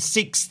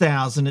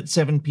 306,000 at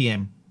 7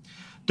 p.m.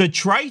 The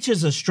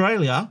Traitors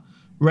Australia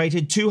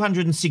rated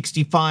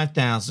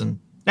 265,000,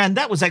 and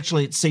that was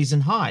actually its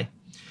season high.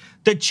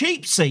 The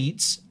Cheap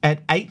Seats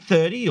at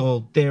 8:30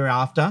 or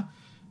thereafter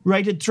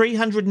rated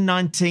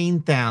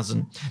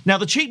 319,000. Now,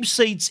 the Cheap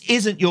Seats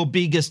isn't your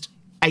biggest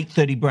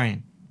 8:30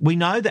 brand. We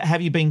know that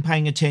Have You Been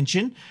Paying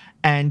Attention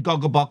and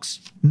Gogglebox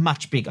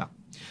much bigger.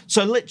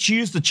 So let's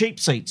use the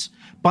Cheap Seats.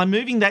 By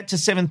moving that to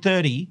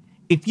 7:30,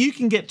 if you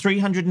can get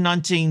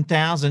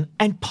 319,000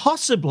 and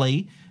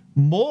possibly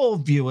more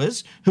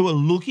viewers who are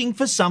looking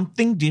for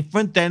something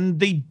different than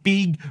the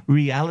big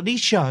reality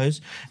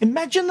shows,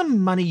 imagine the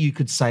money you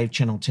could save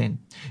Channel 10.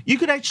 You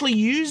could actually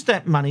use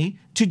that money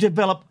to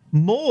develop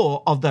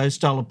more of those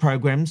style of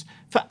programs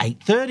for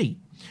 8:30.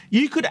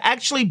 You could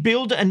actually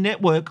build a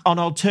network on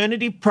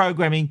alternative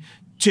programming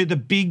to the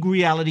big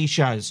reality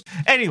shows.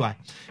 Anyway,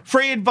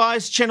 free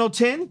advice, Channel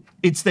 10,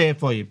 it's there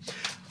for you.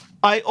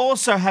 I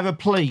also have a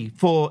plea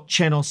for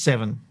Channel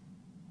 7.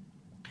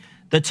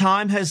 The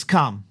time has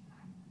come.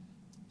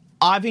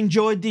 I've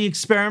enjoyed the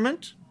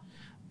experiment,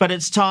 but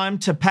it's time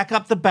to pack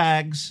up the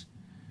bags,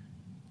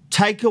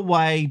 take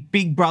away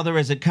Big Brother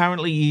as it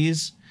currently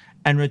is,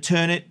 and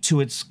return it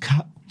to its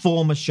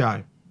former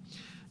show.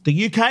 The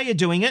UK are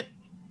doing it.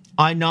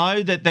 I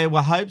know that there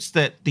were hopes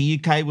that the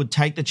UK would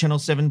take the Channel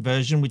 7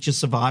 version, which is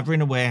Survivor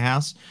in a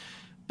Warehouse,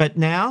 but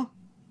now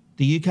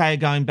the UK are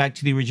going back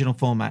to the original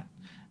format.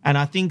 And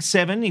I think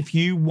 7, if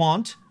you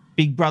want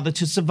Big Brother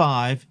to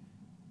survive,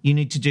 you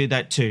need to do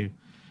that too.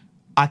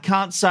 I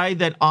can't say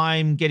that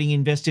I'm getting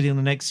invested in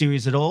the next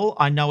series at all.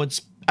 I know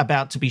it's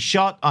about to be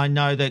shot. I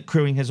know that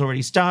crewing has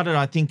already started.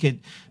 I think it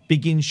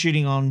begins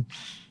shooting on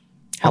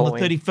the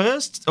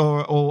 31st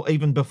or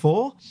even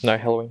before. No,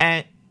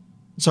 Halloween.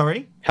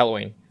 Sorry?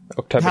 Halloween.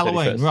 October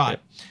 31st. Right.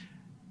 Yeah.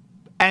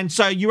 And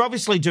so you're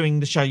obviously doing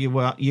the show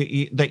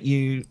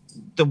the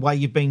way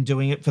you've been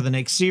doing it for the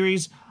next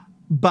series,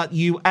 but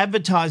you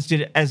advertised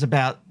it as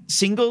about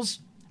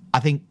singles. I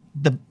think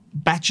The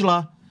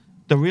Bachelor,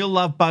 The Real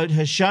Love Boat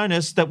has shown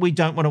us that we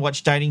don't want to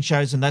watch dating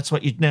shows, and that's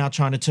what you're now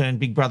trying to turn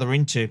Big Brother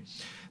into.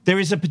 There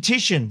is a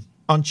petition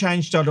on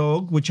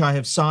change.org, which I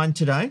have signed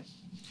today,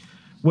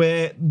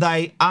 where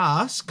they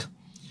ask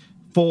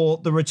for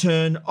the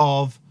return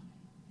of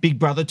Big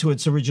Brother to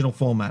its original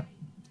format.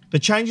 The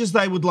changes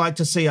they would like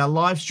to see are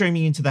live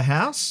streaming into the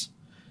house,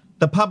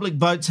 the public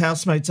votes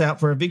housemates out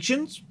for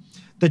evictions,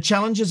 the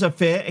challenges are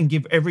fair and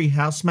give every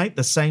housemate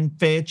the same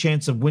fair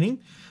chance of winning,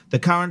 the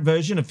current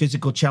version of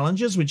physical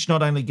challenges, which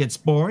not only gets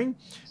boring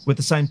with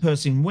the same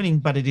person winning,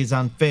 but it is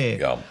unfair.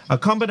 Yum. A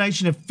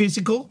combination of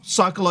physical,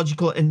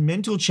 psychological and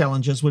mental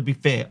challenges would be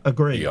fair.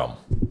 Agreed. Yum.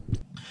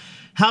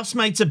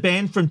 Housemates are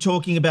banned from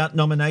talking about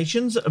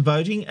nominations,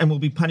 voting, and will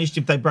be punished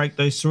if they break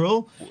this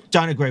rule.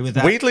 Don't agree with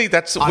that. Weirdly,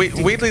 that's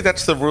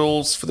the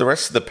rules for the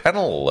rest of the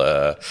panel.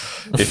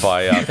 If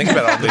I think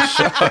about it on this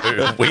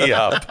show, we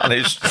are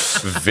punished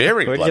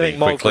very bloody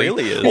quickly.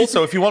 Really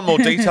also, if you want more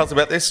details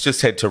about this,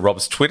 just head to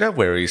Rob's Twitter,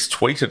 where he's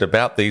tweeted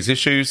about these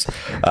issues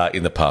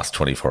in the past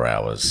 24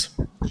 hours.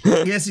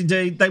 Yes,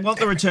 indeed. They want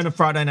the return of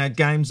Friday night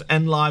games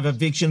and live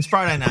evictions.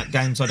 Friday night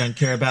games I don't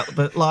care about,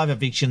 but live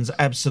evictions,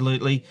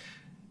 absolutely.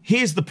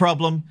 Here's the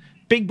problem.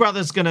 Big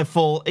Brother's going to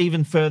fall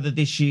even further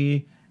this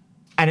year,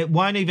 and it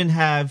won't even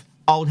have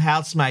old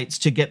housemates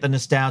to get the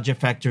nostalgia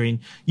factor in.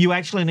 You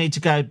actually need to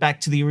go back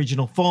to the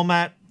original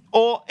format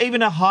or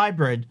even a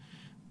hybrid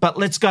but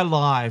let's go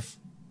live.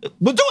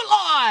 We'll do it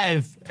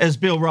live, as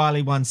Bill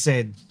Riley once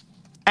said.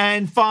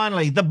 And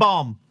finally, the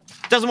bomb.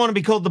 Doesn't want to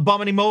be called the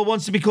bomb anymore,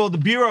 wants to be called the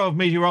Bureau of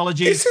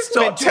Meteorology. This is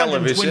not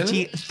television.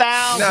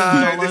 $220,000.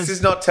 No, this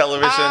is not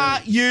television. Are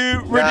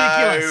you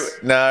ridiculous?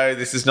 No,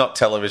 this is not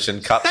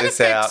television. Cut That this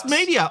affects out.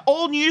 media.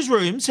 All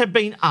newsrooms have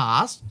been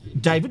asked,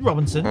 David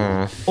Robinson,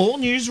 all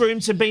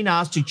newsrooms have been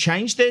asked to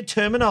change their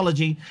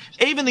terminology.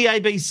 Even the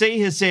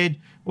ABC has said,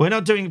 we're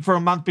not doing it for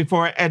a month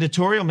before our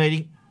editorial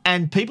meeting,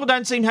 and people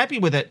don't seem happy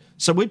with it,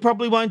 so we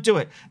probably won't do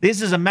it.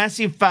 This is a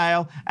massive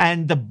fail,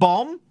 and the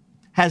bomb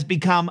has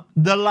become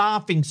the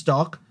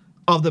laughingstock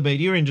of the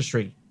media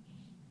industry.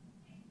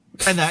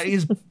 And that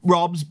is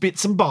Rob's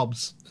Bits and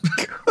Bobs.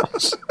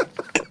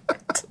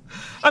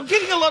 I'm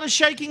getting a lot of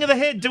shaking of the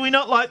head. Do we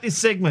not like this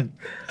segment?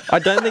 I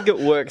don't think it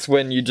works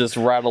when you just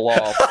rattle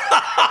off,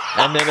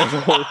 and then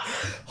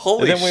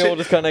Holy we all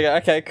just kind of go,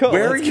 okay, cool.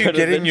 Where are let's you go to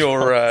getting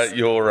binge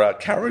your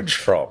courage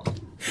from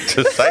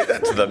to say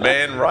that to the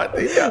man right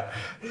there?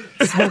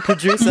 It's my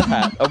producer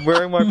hat. I'm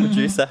wearing my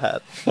producer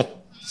hat.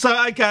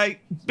 So, okay,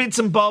 Bits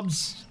and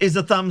Bobs is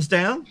a thumbs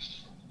down.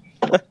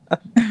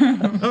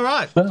 All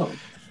right.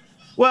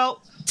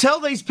 Well, tell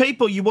these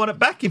people you want it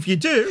back if you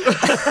do.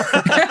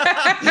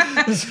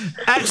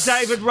 At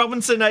David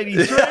Robinson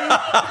 83,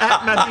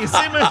 at Matthew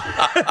Simmons.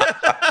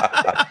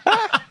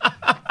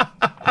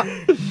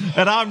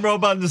 And I'm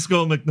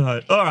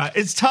Rob_McKnight. All right,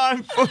 it's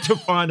time to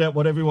find out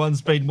what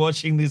everyone's been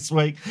watching this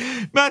week.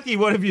 Matthew,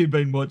 what have you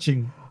been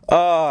watching?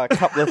 Oh, a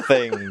couple of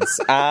things.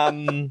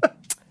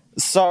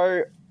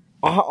 So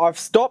I've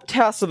stopped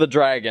House of the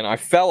Dragon. I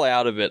fell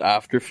out of it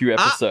after a few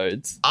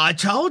episodes. I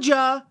told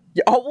ya.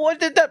 Yeah, oh, what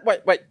did that?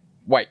 Wait.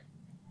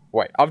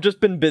 I've just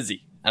been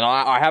busy, and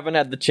I haven't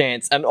had the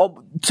chance. And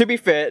to be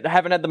fair, I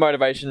haven't had the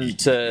motivation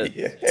to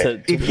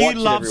If watch you it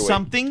love every week.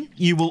 something,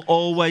 you will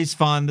always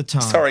find the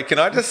time. Sorry, can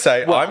I just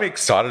say I'm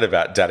excited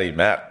about Daddy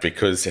Matt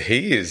because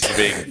he is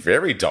being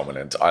very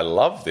dominant. I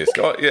love this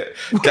guy. Yeah,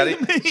 Daddy,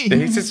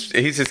 he's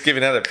just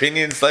giving out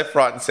opinions left,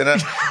 right, and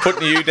centre,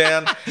 putting you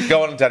down.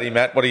 Go on, Daddy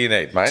Matt. What do you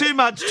need, mate? Too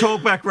much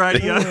talkback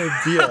radio.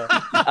 Oh, dear.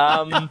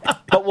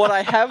 But what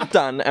I have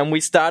done, and we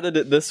started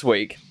it this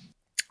week.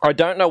 I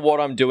don't know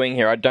what I'm doing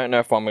here. I don't know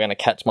if I'm going to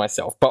catch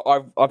myself. But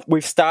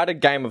we've started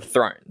Game of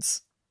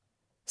Thrones.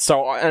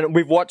 And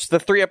we've watched the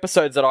 3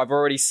 episodes that I've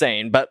already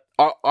seen. But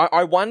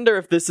I wonder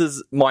if this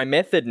is my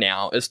method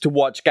now, is to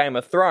watch Game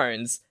of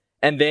Thrones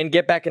and then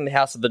get back into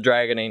House of the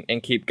Dragon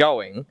and keep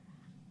going.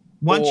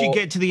 Once you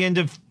get to the end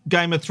of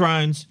Game of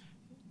Thrones,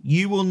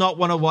 you will not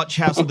want to watch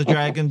House of the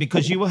Dragon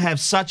because you will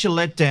have such a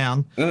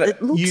letdown. It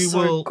looks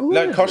so good.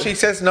 No, Koshi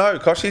says no.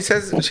 Koshi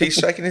says she's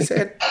shaking his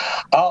head.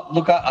 Oh,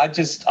 look, I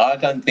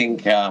don't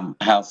think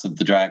House of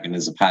the Dragon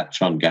is a patch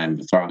on Game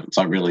of Thrones.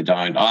 I really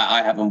don't.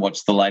 I haven't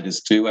watched the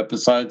latest 2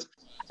 episodes,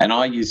 and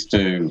I used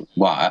to.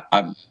 Well,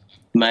 I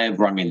may have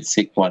rung in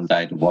sick one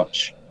day to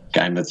watch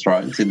Game of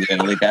Thrones in the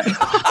early days.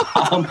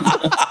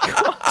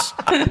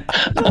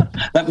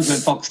 That was when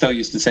Foxtel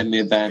used to send me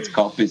advanced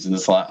copies, and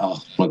it's like,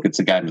 oh, look, it's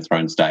a Game of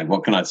Thrones day.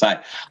 What can I say?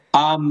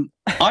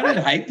 I don't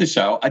hate the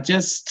show. I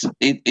just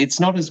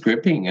it's not as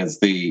gripping as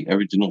the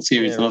original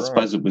series, and I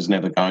suppose it was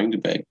never going to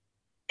be.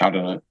 I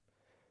don't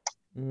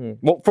know.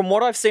 Well, from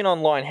what I've seen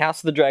online, House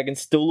of the Dragon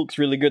still looks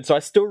really good, so I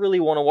still really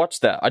want to watch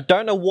that. I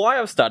don't know why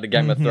I've started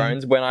Game of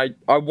Thrones when I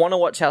want to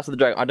watch House of the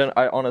Dragon.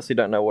 I honestly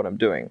don't know what I'm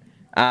doing.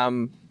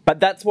 But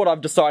that's what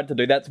I've decided to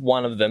do. That's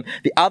one of them.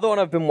 The other one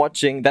I've been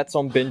watching, that's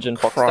on Binge and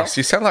Foxtel. Christ,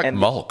 you sound like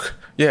Mulk.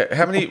 Yeah,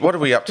 how many? What are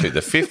we up to? The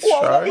 5th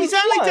show? He's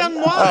only done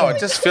 1. Oh, it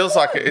just feels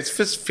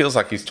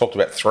like he's talked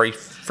about 3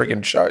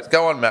 friggin' shows.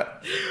 Go on,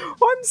 Matt.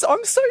 I'm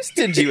so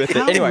stingy with it.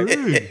 Anyway,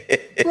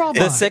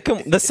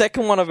 the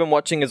second one I've been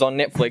watching is on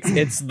Netflix.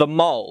 It's The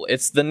Mole.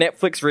 It's the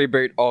Netflix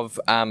reboot of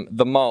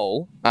The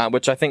Mole,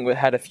 which I think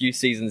had a few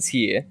seasons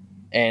here.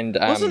 And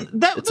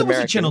that was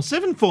a Channel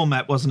 7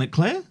 format, wasn't it,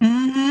 Claire?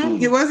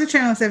 Mm-hmm. It was a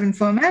Channel 7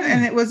 format,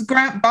 and it was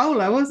Grant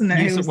Bowler, wasn't it?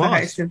 Yes, who was it the was.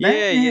 host of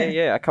that.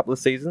 Yeah, a couple of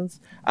seasons.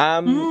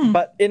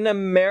 But in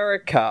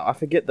America, I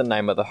forget the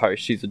name of the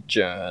host. She's a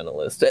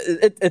journalist.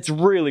 It's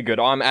really good.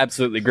 I'm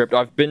absolutely gripped.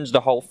 I've binged the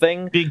whole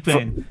thing. Big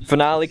fan.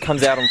 Finale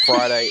comes out on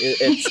Friday.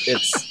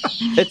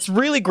 It's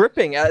really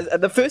gripping.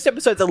 The first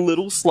episode's a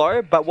little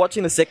slow, but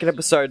watching the second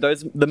episode,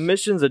 the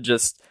missions are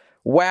just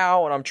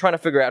wow, and I'm trying to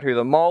figure out who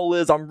the mole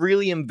is. I'm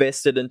really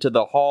invested into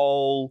the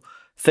whole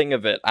thing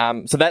of it.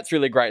 So that's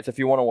really great. So if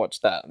you want to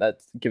watch that,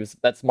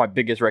 that's my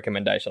biggest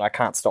recommendation. I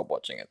can't stop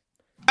watching it.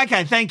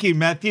 Okay, thank you,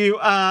 Matthew.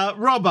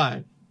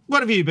 Robbo,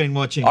 what have you been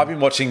watching? I've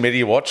been watching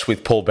Media Watch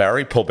with Paul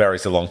Barry. Paul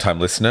Barry's a long-time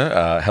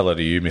listener. Hello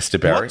to you, Mr.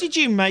 Barry. What did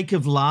you make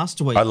of last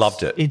week? I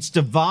loved it. It's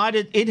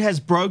divided. It has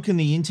broken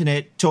the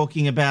internet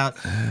talking about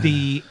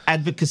the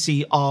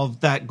advocacy of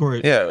that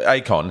group. Yeah,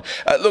 ACON.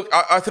 Look,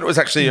 I thought it was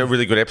actually a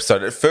really good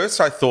episode. At first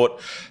I thought,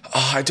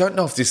 I don't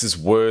know if this is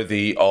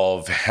worthy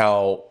of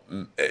how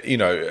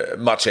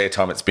much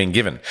airtime it's been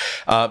given.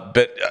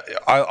 But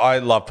I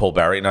love Paul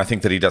Barry, and I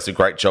think that he does a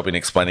great job in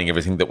explaining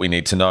everything that we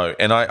need to know.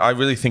 And I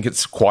really think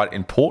it's quite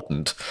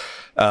important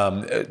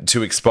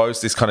to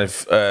expose this kind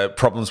of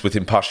problems with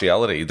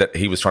impartiality that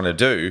he was trying to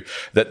do,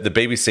 that the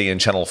BBC and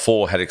Channel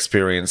 4 had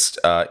experienced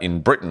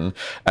in Britain.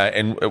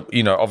 And,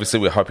 obviously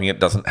we're hoping it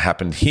doesn't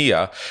happen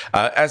here.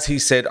 As he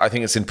said, I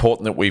think it's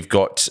important that we've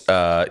got,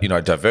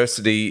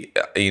 diversity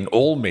in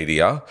all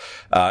media.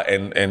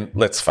 And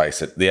let's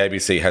face it, the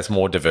ABC has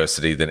more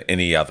diversity than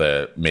any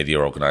other media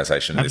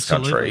organisation in this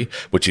country,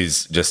 which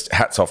is just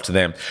hats off to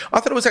them. I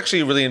thought it was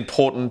actually a really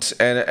important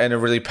and a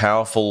really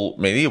powerful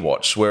media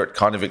watch where it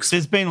kind of...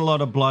 There's been a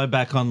lot of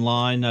blowback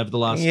online over the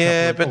last couple of...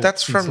 Yeah, but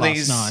that's from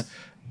these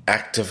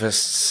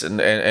activists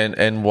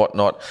and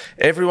whatnot.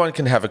 Everyone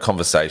can have a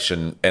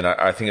conversation, and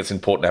I think it's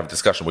important to have a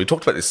discussion. We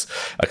talked about this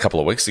a couple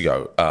of weeks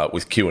ago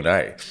with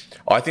Q&A.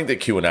 I think that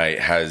Q&A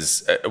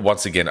has,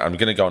 once again, I'm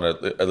going to go on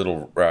a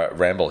little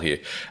ramble here.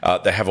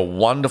 They have a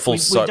wonderful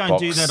soapbox. We don't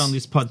do that on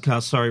this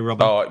podcast, sorry,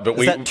 Robert. Oh, but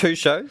is that 2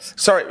 shows?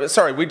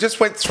 Sorry, we just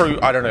went through,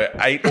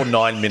 8 or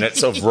 9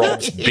 minutes of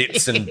Rob's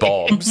bits and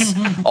bobs.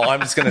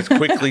 I'm just going to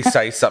quickly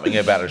say something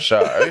about a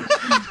show.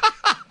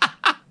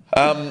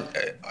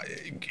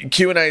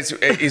 Q&A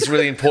is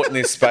really important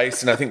in this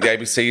space, and I think the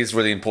ABC is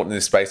really important in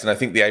this space, and I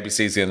think the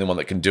ABC is the only one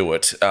that can do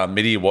it.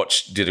 Media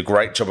Watch did a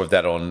great job of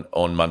that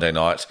on Monday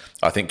night.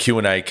 I think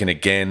Q&A can,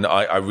 again,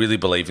 I really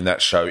believe in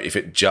that show if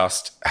it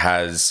just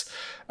has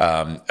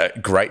a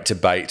great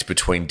debate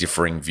between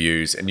differing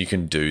views, and you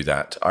can do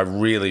that. I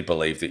really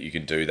believe that you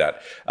can do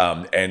that.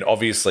 And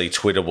obviously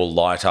Twitter will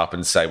light up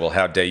and say, well,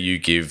 how dare you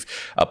give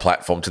a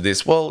platform to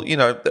this? Well,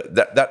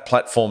 that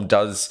platform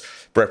does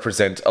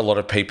represent a lot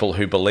of people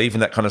who believe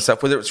in that kind of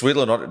stuff. Whether it's real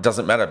or not, it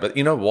doesn't matter. But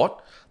you know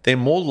what? They're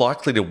more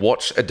likely to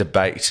watch a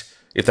debate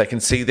if they can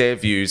see their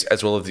views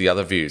as well as the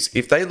other views.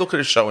 If they look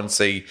at a show and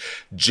see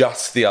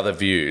just the other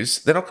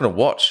views, they're not going to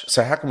watch.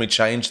 So how can we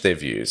change their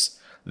views?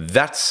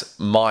 That's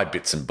my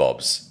bits and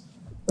bobs.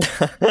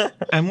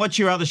 And what's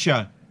your other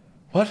show?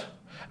 What?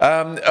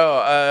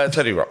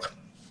 30 Rock.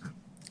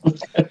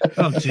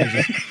 Oh,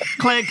 Jesus.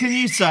 Claire, can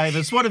you save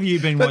us? What have you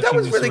been watching? That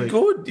was this really week?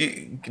 good.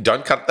 You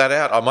don't cut that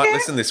out. I might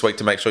listen this week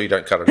to make sure you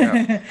don't cut it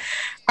out.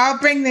 I'll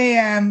bring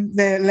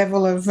the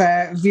level of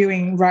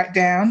viewing right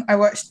down.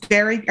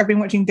 I've been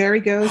watching Derry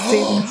Girls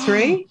season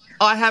 3.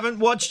 I haven't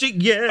watched it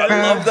yet.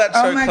 I love that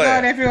show, Oh my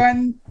Claire. God,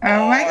 everyone.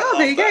 Oh my God,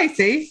 there you go.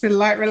 See, for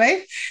light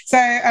relief.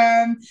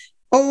 So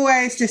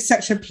always just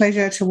such a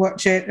pleasure to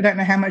watch it. I don't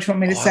know how much you want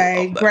me to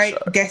say. Great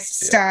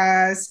guest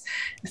stars,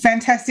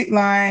 fantastic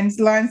lines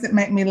that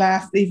make me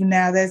laugh even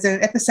now. There's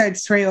an episode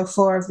 3 or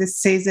 4 of this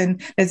season.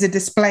 There's a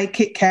display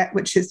Kit Kat,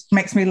 which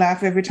makes me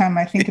laugh every time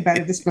I think about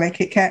a display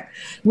Kit Kat.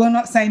 Will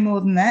not say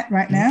more than that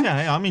right now.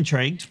 Okay, I'm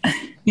intrigued.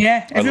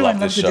 Yeah, everyone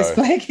loves a show.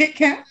 display Kit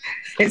Kat.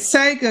 It's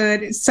so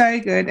good. It's so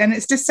good. And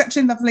it's just such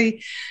a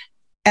lovely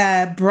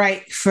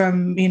break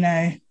from,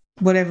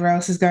 whatever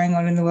else is going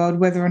on in the world,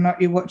 whether or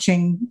not you're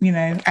watching,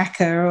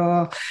 ACCA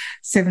or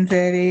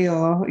 7:30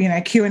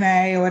 or,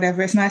 Q&A or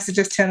whatever. It's nice to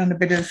just turn on a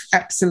bit of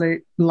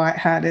absolute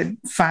lighthearted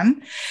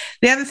fun.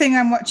 The other thing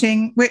I'm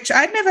watching, which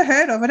I'd never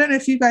heard of, I don't know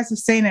if you guys have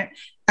seen it,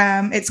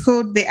 it's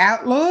called The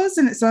Outlaws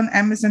and it's on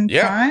Amazon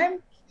Prime.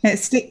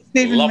 It's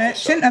Stephen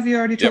Merchant. Have you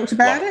already talked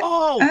about it?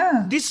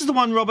 Oh, this is the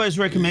one Robbo's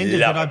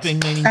recommended that I've been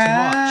meaning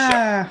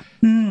to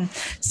watch.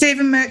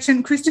 Stephen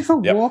Merchant, Christopher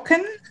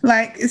Walken.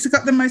 It's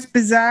got the most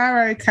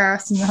bizarro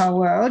cast in the whole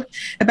world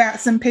about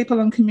some people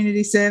on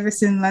community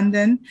service in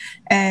London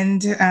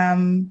and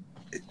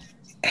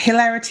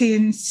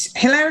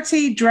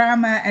hilarity,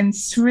 drama, and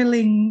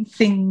thrilling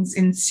things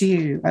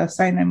ensue. I'll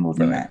say no more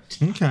than that.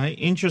 Okay,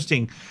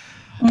 interesting.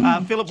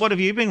 Philip, what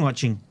have you been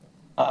watching?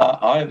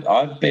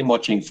 I've been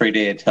watching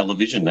free-to-air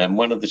television, and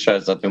one of the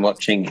shows I've been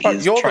watching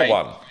is you're the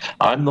one.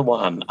 I'm the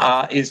one.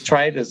 Is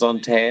Traders on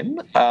 10,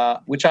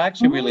 which I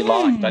actually really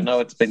liked. I know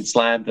it's been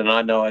slammed, and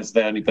I know I was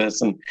the only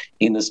person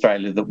in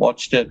Australia that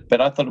watched it, but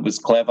I thought it was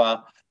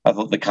clever. I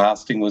thought the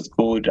casting was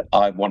good.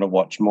 I want to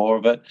watch more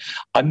of it.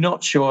 I'm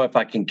not sure if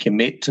I can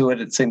commit to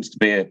it. It seems to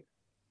be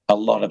a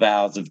lot of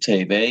hours of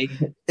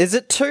TV. Is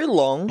it too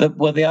long?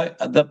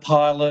 The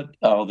pilot,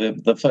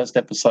 the first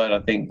episode, I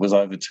think, was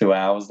over 2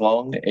 hours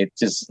long. It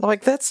just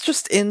that's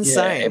just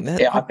insane.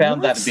 I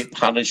found that a bit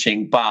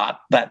punishing. But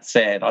that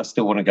said, I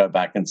still want to go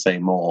back and see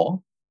more.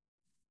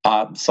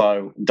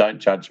 So don't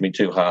judge me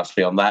too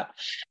harshly on that.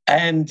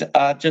 And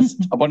I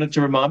wanted to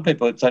remind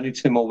people it's only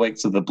 2 more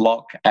weeks of The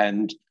Block,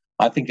 and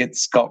I think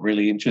it's got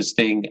really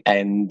interesting.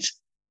 And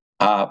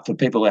for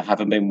people who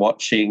haven't been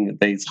watching,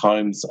 these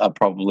homes are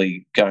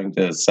probably going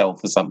to sell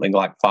for something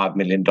like $5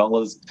 million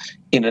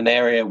in an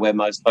area where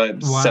most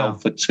homes sell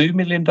for $2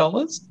 million.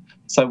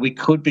 So we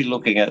could be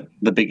looking at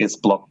the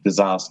biggest block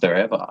disaster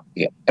ever,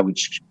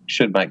 which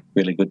should make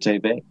really good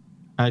TV.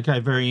 Okay,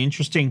 very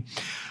interesting.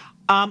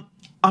 I'm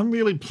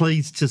really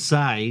pleased to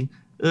say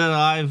that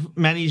I've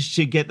managed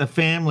to get the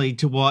family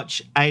to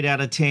watch 8 out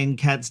of 10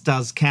 Cats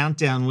Does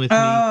Countdown with me.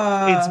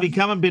 It's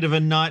become a bit of a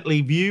nightly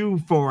view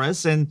for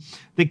us. And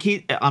the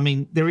kid,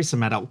 there is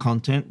some adult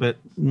content, but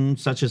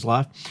such is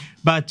life.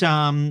 But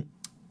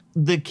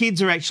the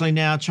kids are actually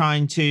now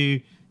trying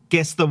to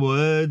guess the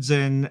words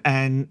and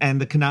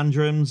the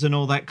conundrums and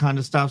all that kind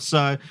of stuff.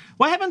 So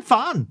we're having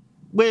fun.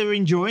 We're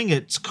enjoying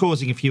it. It's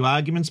causing a few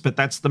arguments, but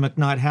that's the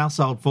McKnight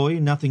household for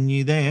you. Nothing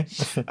new there.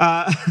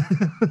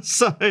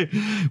 So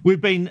we've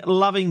been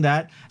loving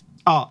that.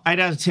 8 out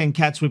of 10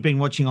 Cats we've been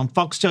watching on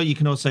Foxtel. You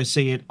can also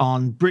see it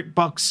on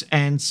BritBox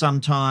and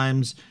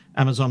sometimes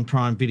Amazon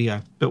Prime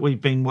Video. But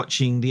we've been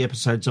watching the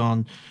episodes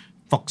on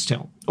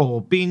Foxtel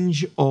or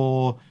Binge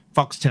or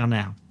Foxtel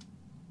Now.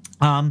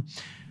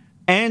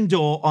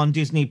 Andor on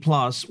Disney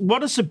Plus.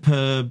 What a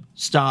superb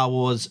Star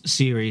Wars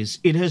series.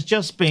 It has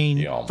just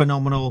been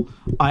phenomenal.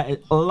 I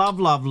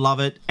love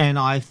it, and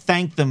I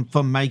thank them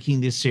for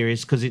making this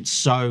series because it's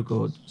so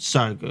good,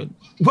 so good.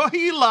 Why are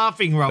you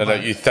laughing, Robert? No,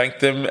 you thank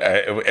them,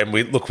 and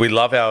we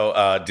love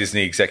our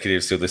Disney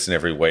executives who listen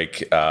every week.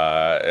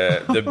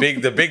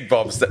 The big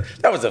bobs.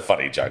 That was a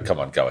funny joke. Come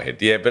on, go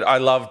ahead. Yeah, but I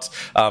loved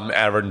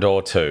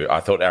Arendor too. I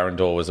thought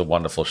Arendor was a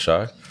wonderful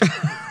show.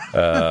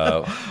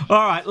 All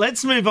right,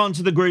 let's move on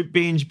to the group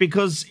binge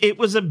because it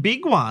was a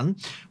big one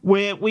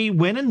where we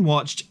went and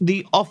watched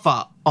The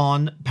Offer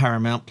on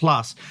Paramount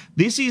Plus.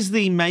 This is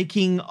the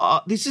making.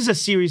 This is a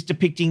series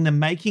depicting the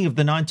making of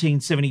the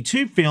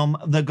 1972 film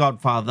The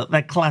Godfather,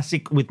 that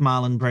classic with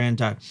Marlon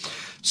Brando.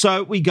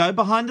 So we go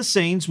behind the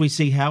scenes, we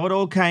see how it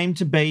all came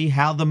to be,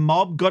 how the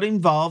mob got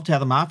involved, how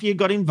the mafia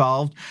got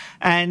involved,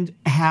 and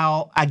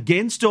how,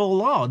 against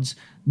all odds,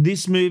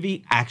 this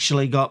movie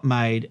actually got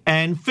made.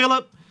 And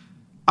Philip,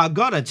 I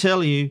gotta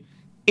tell you,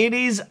 it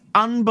is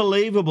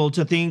unbelievable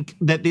to think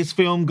that this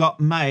film got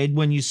made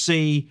when you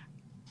see,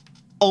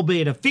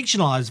 albeit a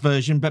fictionalized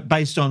version, but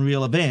based on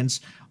real events,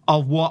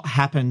 of what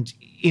happened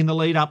in the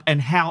lead up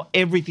and how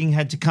everything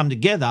had to come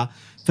together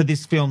for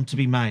this film to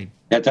be made.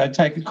 Now, don't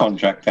take a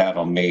contract out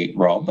on me,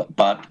 Rob,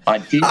 but I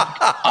did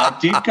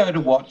go to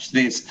watch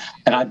this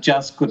and I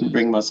just couldn't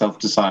bring myself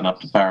to sign up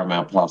to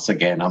Paramount Plus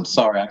again. I'm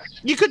sorry.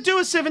 You could do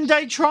a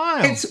 7-day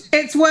trial.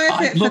 It's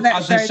worth it for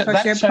that show.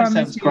 That show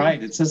sounds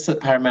great. It's just that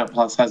Paramount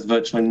Plus has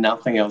virtually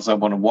nothing else I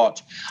want to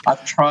watch.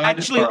 I've tried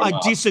Actually, I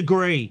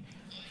disagree.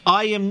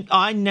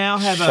 I now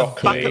have a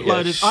bucket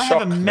load of. I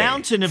have a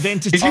mountain of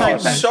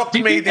entertainment. It shocked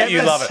me that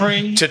you love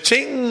it.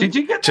 Cha-ching. Did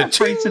you get that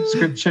free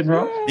subscription,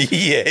 Rob?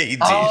 Yeah, he did.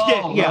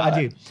 Yeah, I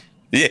did.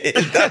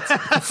 Yeah, that's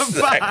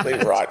exactly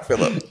right,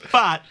 Philip.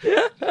 But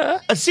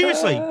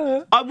seriously,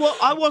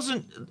 I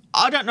wasn't.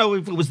 I don't know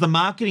if it was the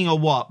marketing or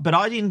what, but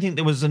I didn't think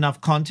there was enough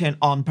content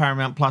on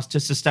Paramount Plus to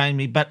sustain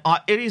me. But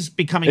it is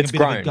becoming a bit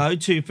of a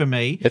go-to for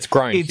me. It's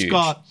grown. It's huge.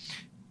 got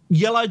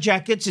Yellow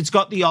Jackets, it's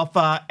got The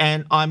Offer,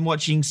 and I'm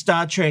watching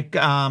Star Trek.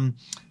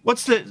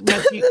 What's the?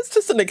 It's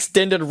just an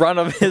extended run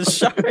of his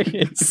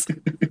shows.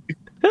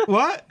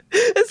 What?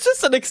 It's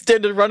just an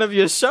extended run of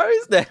your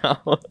shows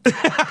now.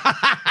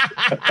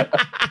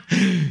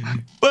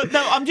 But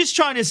no, I'm just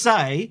trying to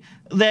say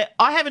that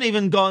I haven't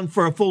even gone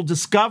for a full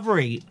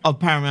discovery of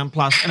Paramount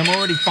Plus, and I'm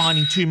already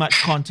finding too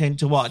much content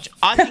to watch.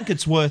 I think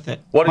it's worth it.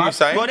 What are you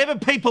saying? Whatever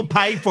people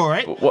pay for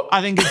it,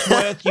 I think it's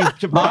worth you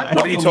to pay. What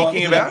are you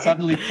talking about? I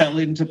suddenly fell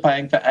into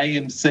paying for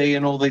AMC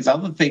and all these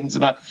other things,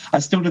 and I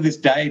still to this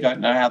day don't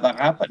know how that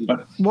happened.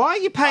 But why are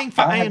you paying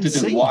for AMC? I had to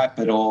just wipe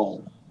it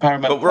all.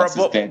 Paramount Plus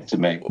is dead to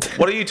me.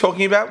 What are you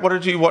talking about? What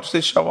did you watch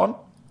this show on?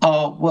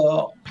 Oh,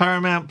 well...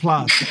 Paramount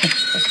Plus.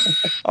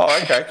 Oh,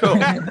 okay, cool.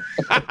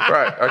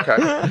 Great,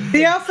 okay.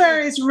 The Offer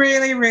is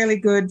really, really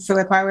good,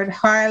 Philip. I would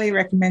highly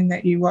recommend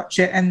that you watch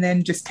it and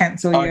then just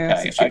cancel your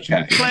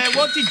subscription. Okay. Claire,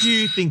 what did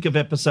you think of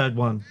episode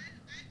 1?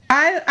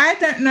 I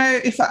don't know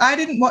if I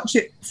didn't watch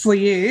it for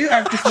you.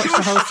 I've just watched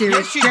the whole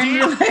series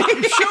generally.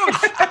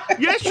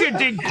 Yes, you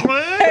did,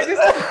 Claire.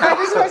 I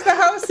just watched the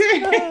whole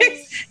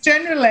series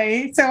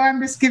generally, so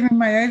I'm just giving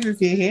my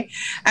overview here.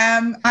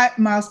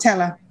 Miles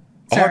Teller.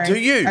 Sorry. Oh, do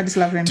you? I just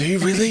love him. Do you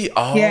really?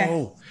 Oh, yeah.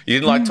 You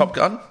didn't like Top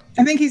Gun?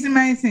 I think he's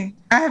amazing.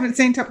 I haven't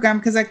seen Top Gun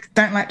because I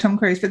don't like Tom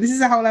Cruise, but this is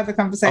a whole other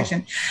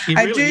conversation. He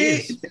really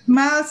is.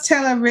 Miles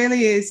Teller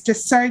really is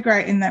just so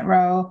great in that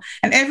role,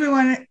 and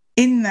everyone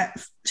in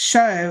that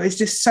show is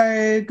just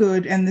so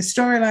good, and the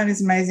storyline is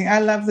amazing. I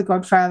love The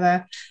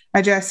Godfather.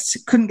 I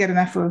just couldn't get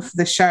enough of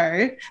the show.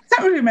 I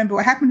don't really remember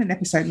what happened in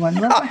episode 1.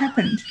 What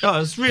happened?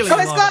 Oh, it's really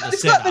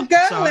it's got the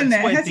girl in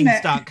there, when hasn't things it?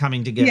 start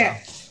coming together.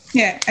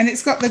 Yeah, and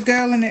it's got the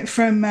girl in it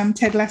from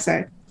Ted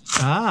Lasso.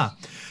 Ah.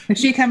 Has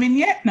she come in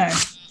yet? No.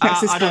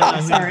 That's I don't know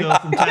who the girl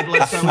from Ted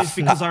Lasso is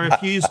because I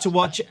refuse to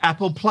watch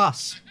Apple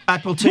Plus.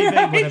 Apple TV,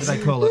 whatever they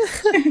call it.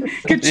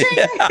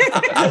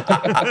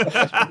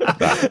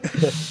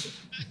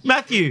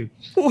 Matthew,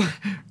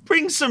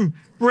 bring some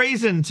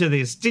reason to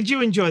this. Did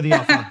you enjoy The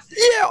Offer?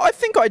 Yeah, I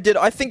think I did.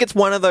 I think it's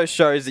one of those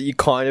shows that you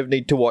kind of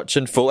need to watch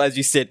in full. As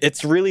you said,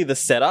 it's really the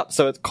setup,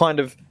 so it's kind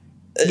of...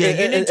 Yeah,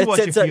 you need to watch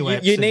a few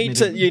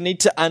episodes. You need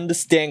to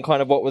understand kind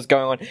of what was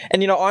going on.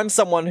 And, I'm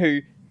someone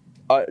who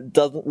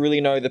doesn't really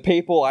know the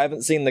people. I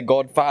haven't seen The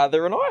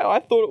Godfather, and I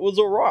thought it was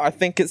all right. I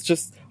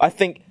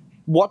think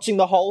watching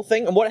the whole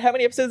thing, and how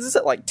many episodes is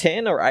it? Like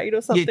 10 or 8 or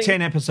something? Yeah,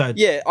 10 episodes.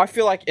 Yeah, I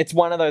feel like it's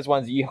one of those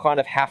ones that you kind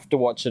of have to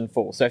watch in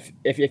full. So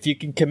if you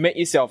can commit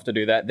yourself to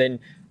do that, then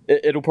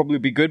it'll probably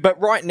be good. But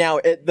right now,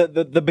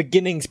 the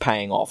beginning's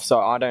paying off, so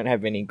I don't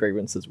have any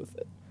grievances with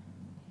it.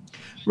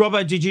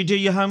 Robbo, did you do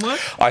your homework?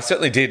 I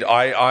certainly did.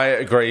 I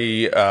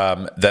agree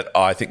that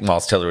I think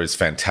Miles Teller is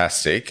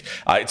fantastic.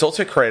 It's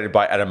also created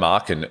by Adam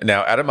Arkin.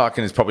 Now, Adam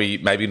Arkin is probably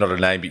maybe not a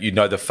name, but you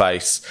know the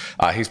face.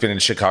 He's been in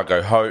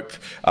Chicago Hope,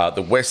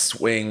 The West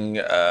Wing,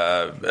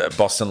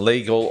 Boston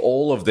Legal,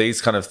 all of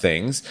these kind of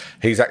things.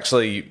 He's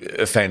actually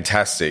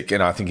fantastic,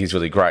 and I think he's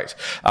really great.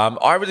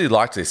 I really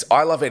like this.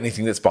 I love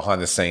anything that's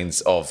behind the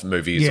scenes of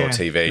movies or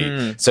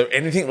TV. So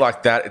anything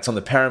like that, it's on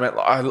the Paramount.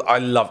 I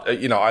loved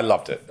it. I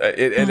loved it.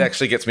 It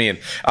actually gets me in.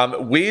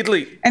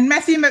 Weirdly, and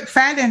Matthew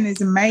McFadden is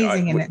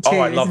amazing in it too.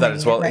 I love that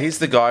as well. He's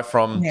the guy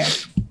from. Yeah.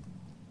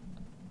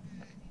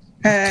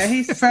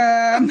 He's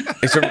from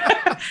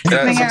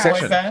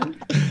Succession.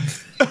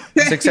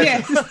 Succession.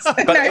 Yes.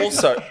 But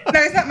also,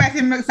 no, it's not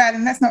Matthew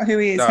McFadden. That's not who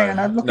he is. Hang on,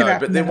 I'll look it up.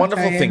 But the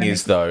wonderful thing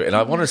is, though, and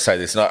I want to say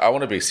this, and I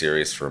want to be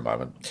serious for a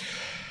moment,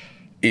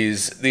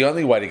 is the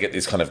only way to get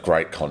this kind of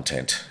great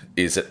content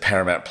is at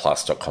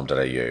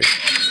paramountplus.com.au.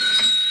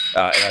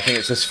 And I think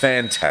it's just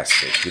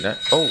fantastic,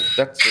 Oh,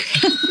 that's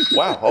just,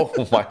 wow! Oh,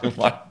 my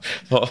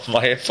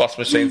AirPlus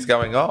machine's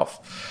going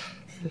off.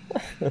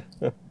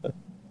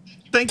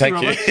 Thank you,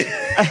 Robert.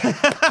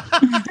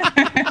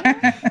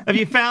 Have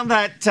you found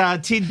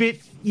that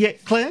tidbit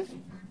yet, Claire?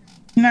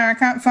 No, I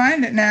can't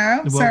find it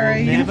now.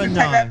 Sorry, we'll never you have to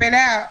cut that bit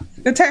out.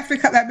 You'll have to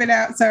cut that bit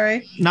out.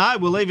 Sorry. No,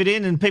 we'll leave it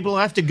in, and people will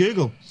have to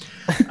Google.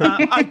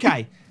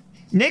 Okay,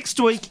 next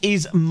week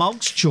is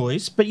Mulk's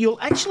Choice, but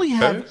you'll actually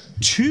have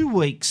 2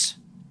 weeks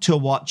to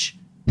watch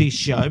this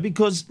show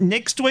because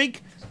next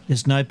week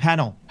there's no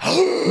panel.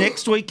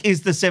 Next week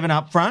is the 7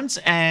 Upfronts,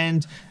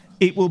 and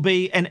it will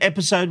be an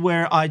episode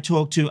where I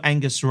talk to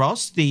Angus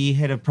Ross, the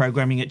head of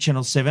programming at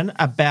Channel 7,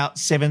 about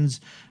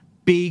 7's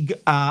big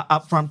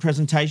upfront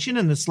presentation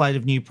and the slate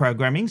of new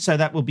programming. So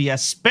that will be a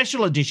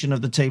special edition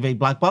of the TV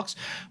Black Box.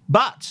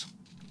 But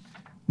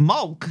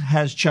Mulk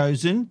has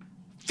chosen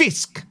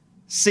Fisk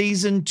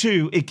Season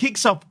 2. It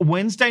kicks off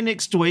Wednesday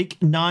next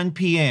week, 9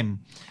 p.m.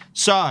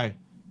 So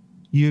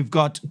you've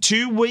got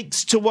 2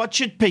 weeks to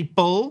watch it,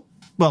 people.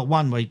 Well,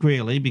 1 week,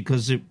 really,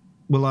 because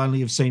we'll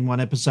only have seen 1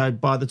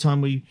 episode by the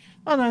time we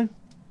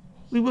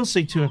will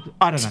see 2 episodes.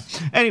 I don't know.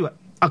 Anyway,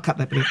 I'll cut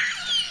that bit.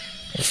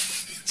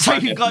 So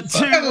you've got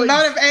 2 weeks. A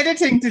lot of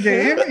editing to do,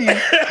 haven't you?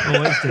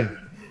 Always do.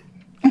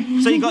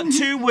 So you've got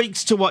 2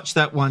 weeks to watch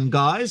that one,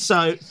 guys.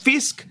 So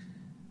Fisk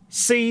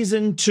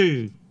Season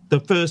 2, the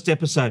first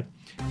episode.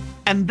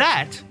 And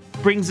that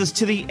brings us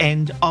to the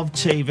end of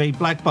TV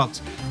Black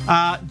Box.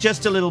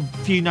 Just a little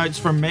few notes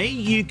from me.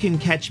 You can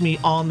catch me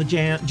on the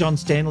John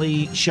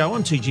Stanley Show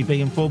on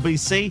 2GB and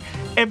 4BC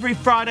every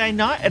Friday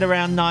night at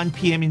around 9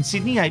 p.m. in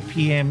Sydney, 8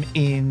 p.m.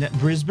 in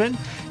Brisbane.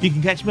 You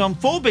can catch me on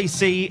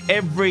 4BC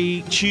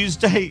every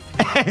Tuesday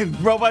and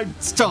Robbo,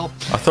 stop.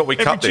 I thought we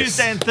cut every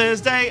Tuesday and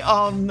Thursday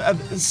on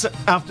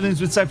Afternoons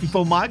with Sophie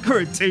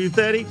Formica at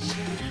 2:30.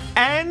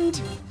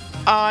 And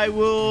I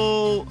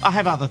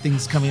have other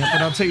things coming up,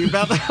 but I'll tell you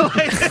about that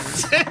later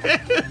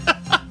too.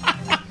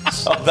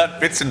 Oh, that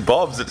bits and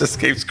bobs, it just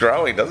keeps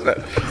growing, doesn't it?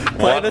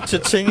 Play the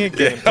cha-ching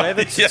again. Play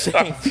the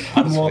cha-ching.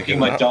 I'm walking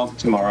my dog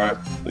tomorrow.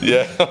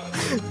 Yeah.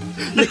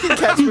 You can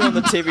catch me on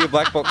the TV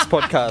Black Box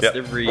podcast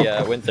every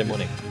Wednesday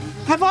morning.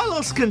 Have I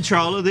lost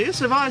control of this?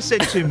 Have I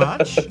said too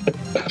much?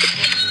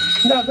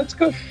 No, that's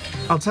good.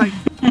 I'll take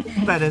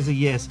that as a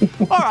yes.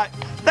 All right,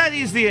 that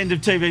is the end of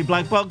TV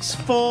Black Box.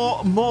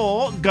 For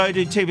more, go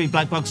to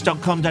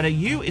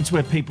tvblackbox.com.au. It's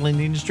where people in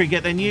the industry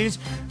get their news.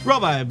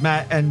 Robbo,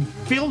 Matt, and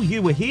Phil,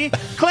 you were here.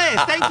 Claire,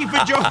 thank you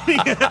for joining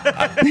us.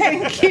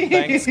 Thank you.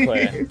 Thanks,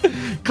 Claire.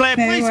 Claire,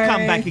 please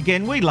come back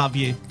again. We love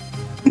you.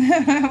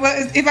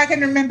 Well, if I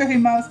can remember who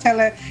Miles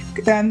Teller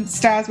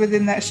stars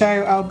within that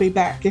show, I'll be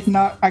back. If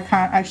not, I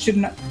can't. I should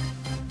not.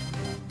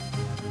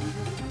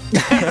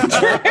 Isn't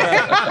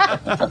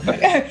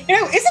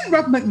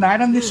Rob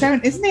McKnight on the show?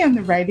 And isn't he on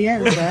the radio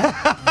as well?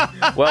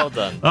 Well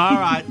done. All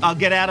right, I'll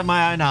get out of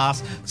my own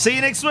ass. See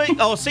you next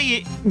week. Or see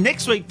you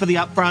next week for the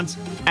upfronts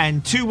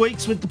and 2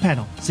 weeks with the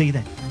panel. See you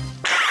then.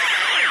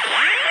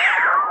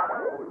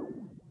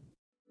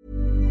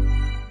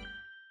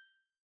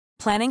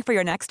 Planning for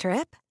your next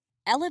trip?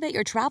 Elevate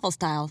your travel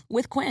style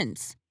with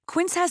Quince.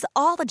 Quince has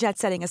all the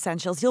jet-setting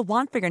essentials you'll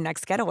want for your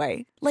next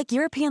getaway, like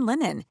European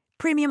linen,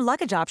 premium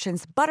luggage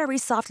options, buttery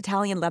soft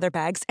Italian leather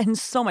bags, and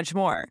so much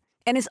more.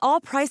 And is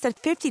all priced at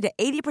 50 to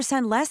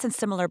 80% less than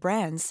similar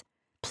brands.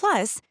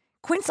 Plus,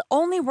 Quince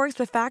only works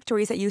with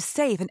factories that use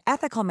safe and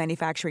ethical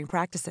manufacturing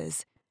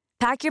practices.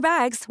 Pack your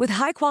bags with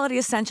high-quality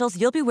essentials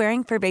you'll be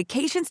wearing for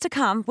vacations to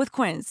come with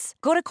Quince.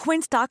 Go to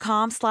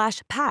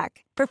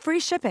quince.com/pack for free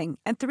shipping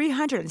and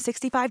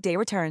 365-day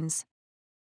returns.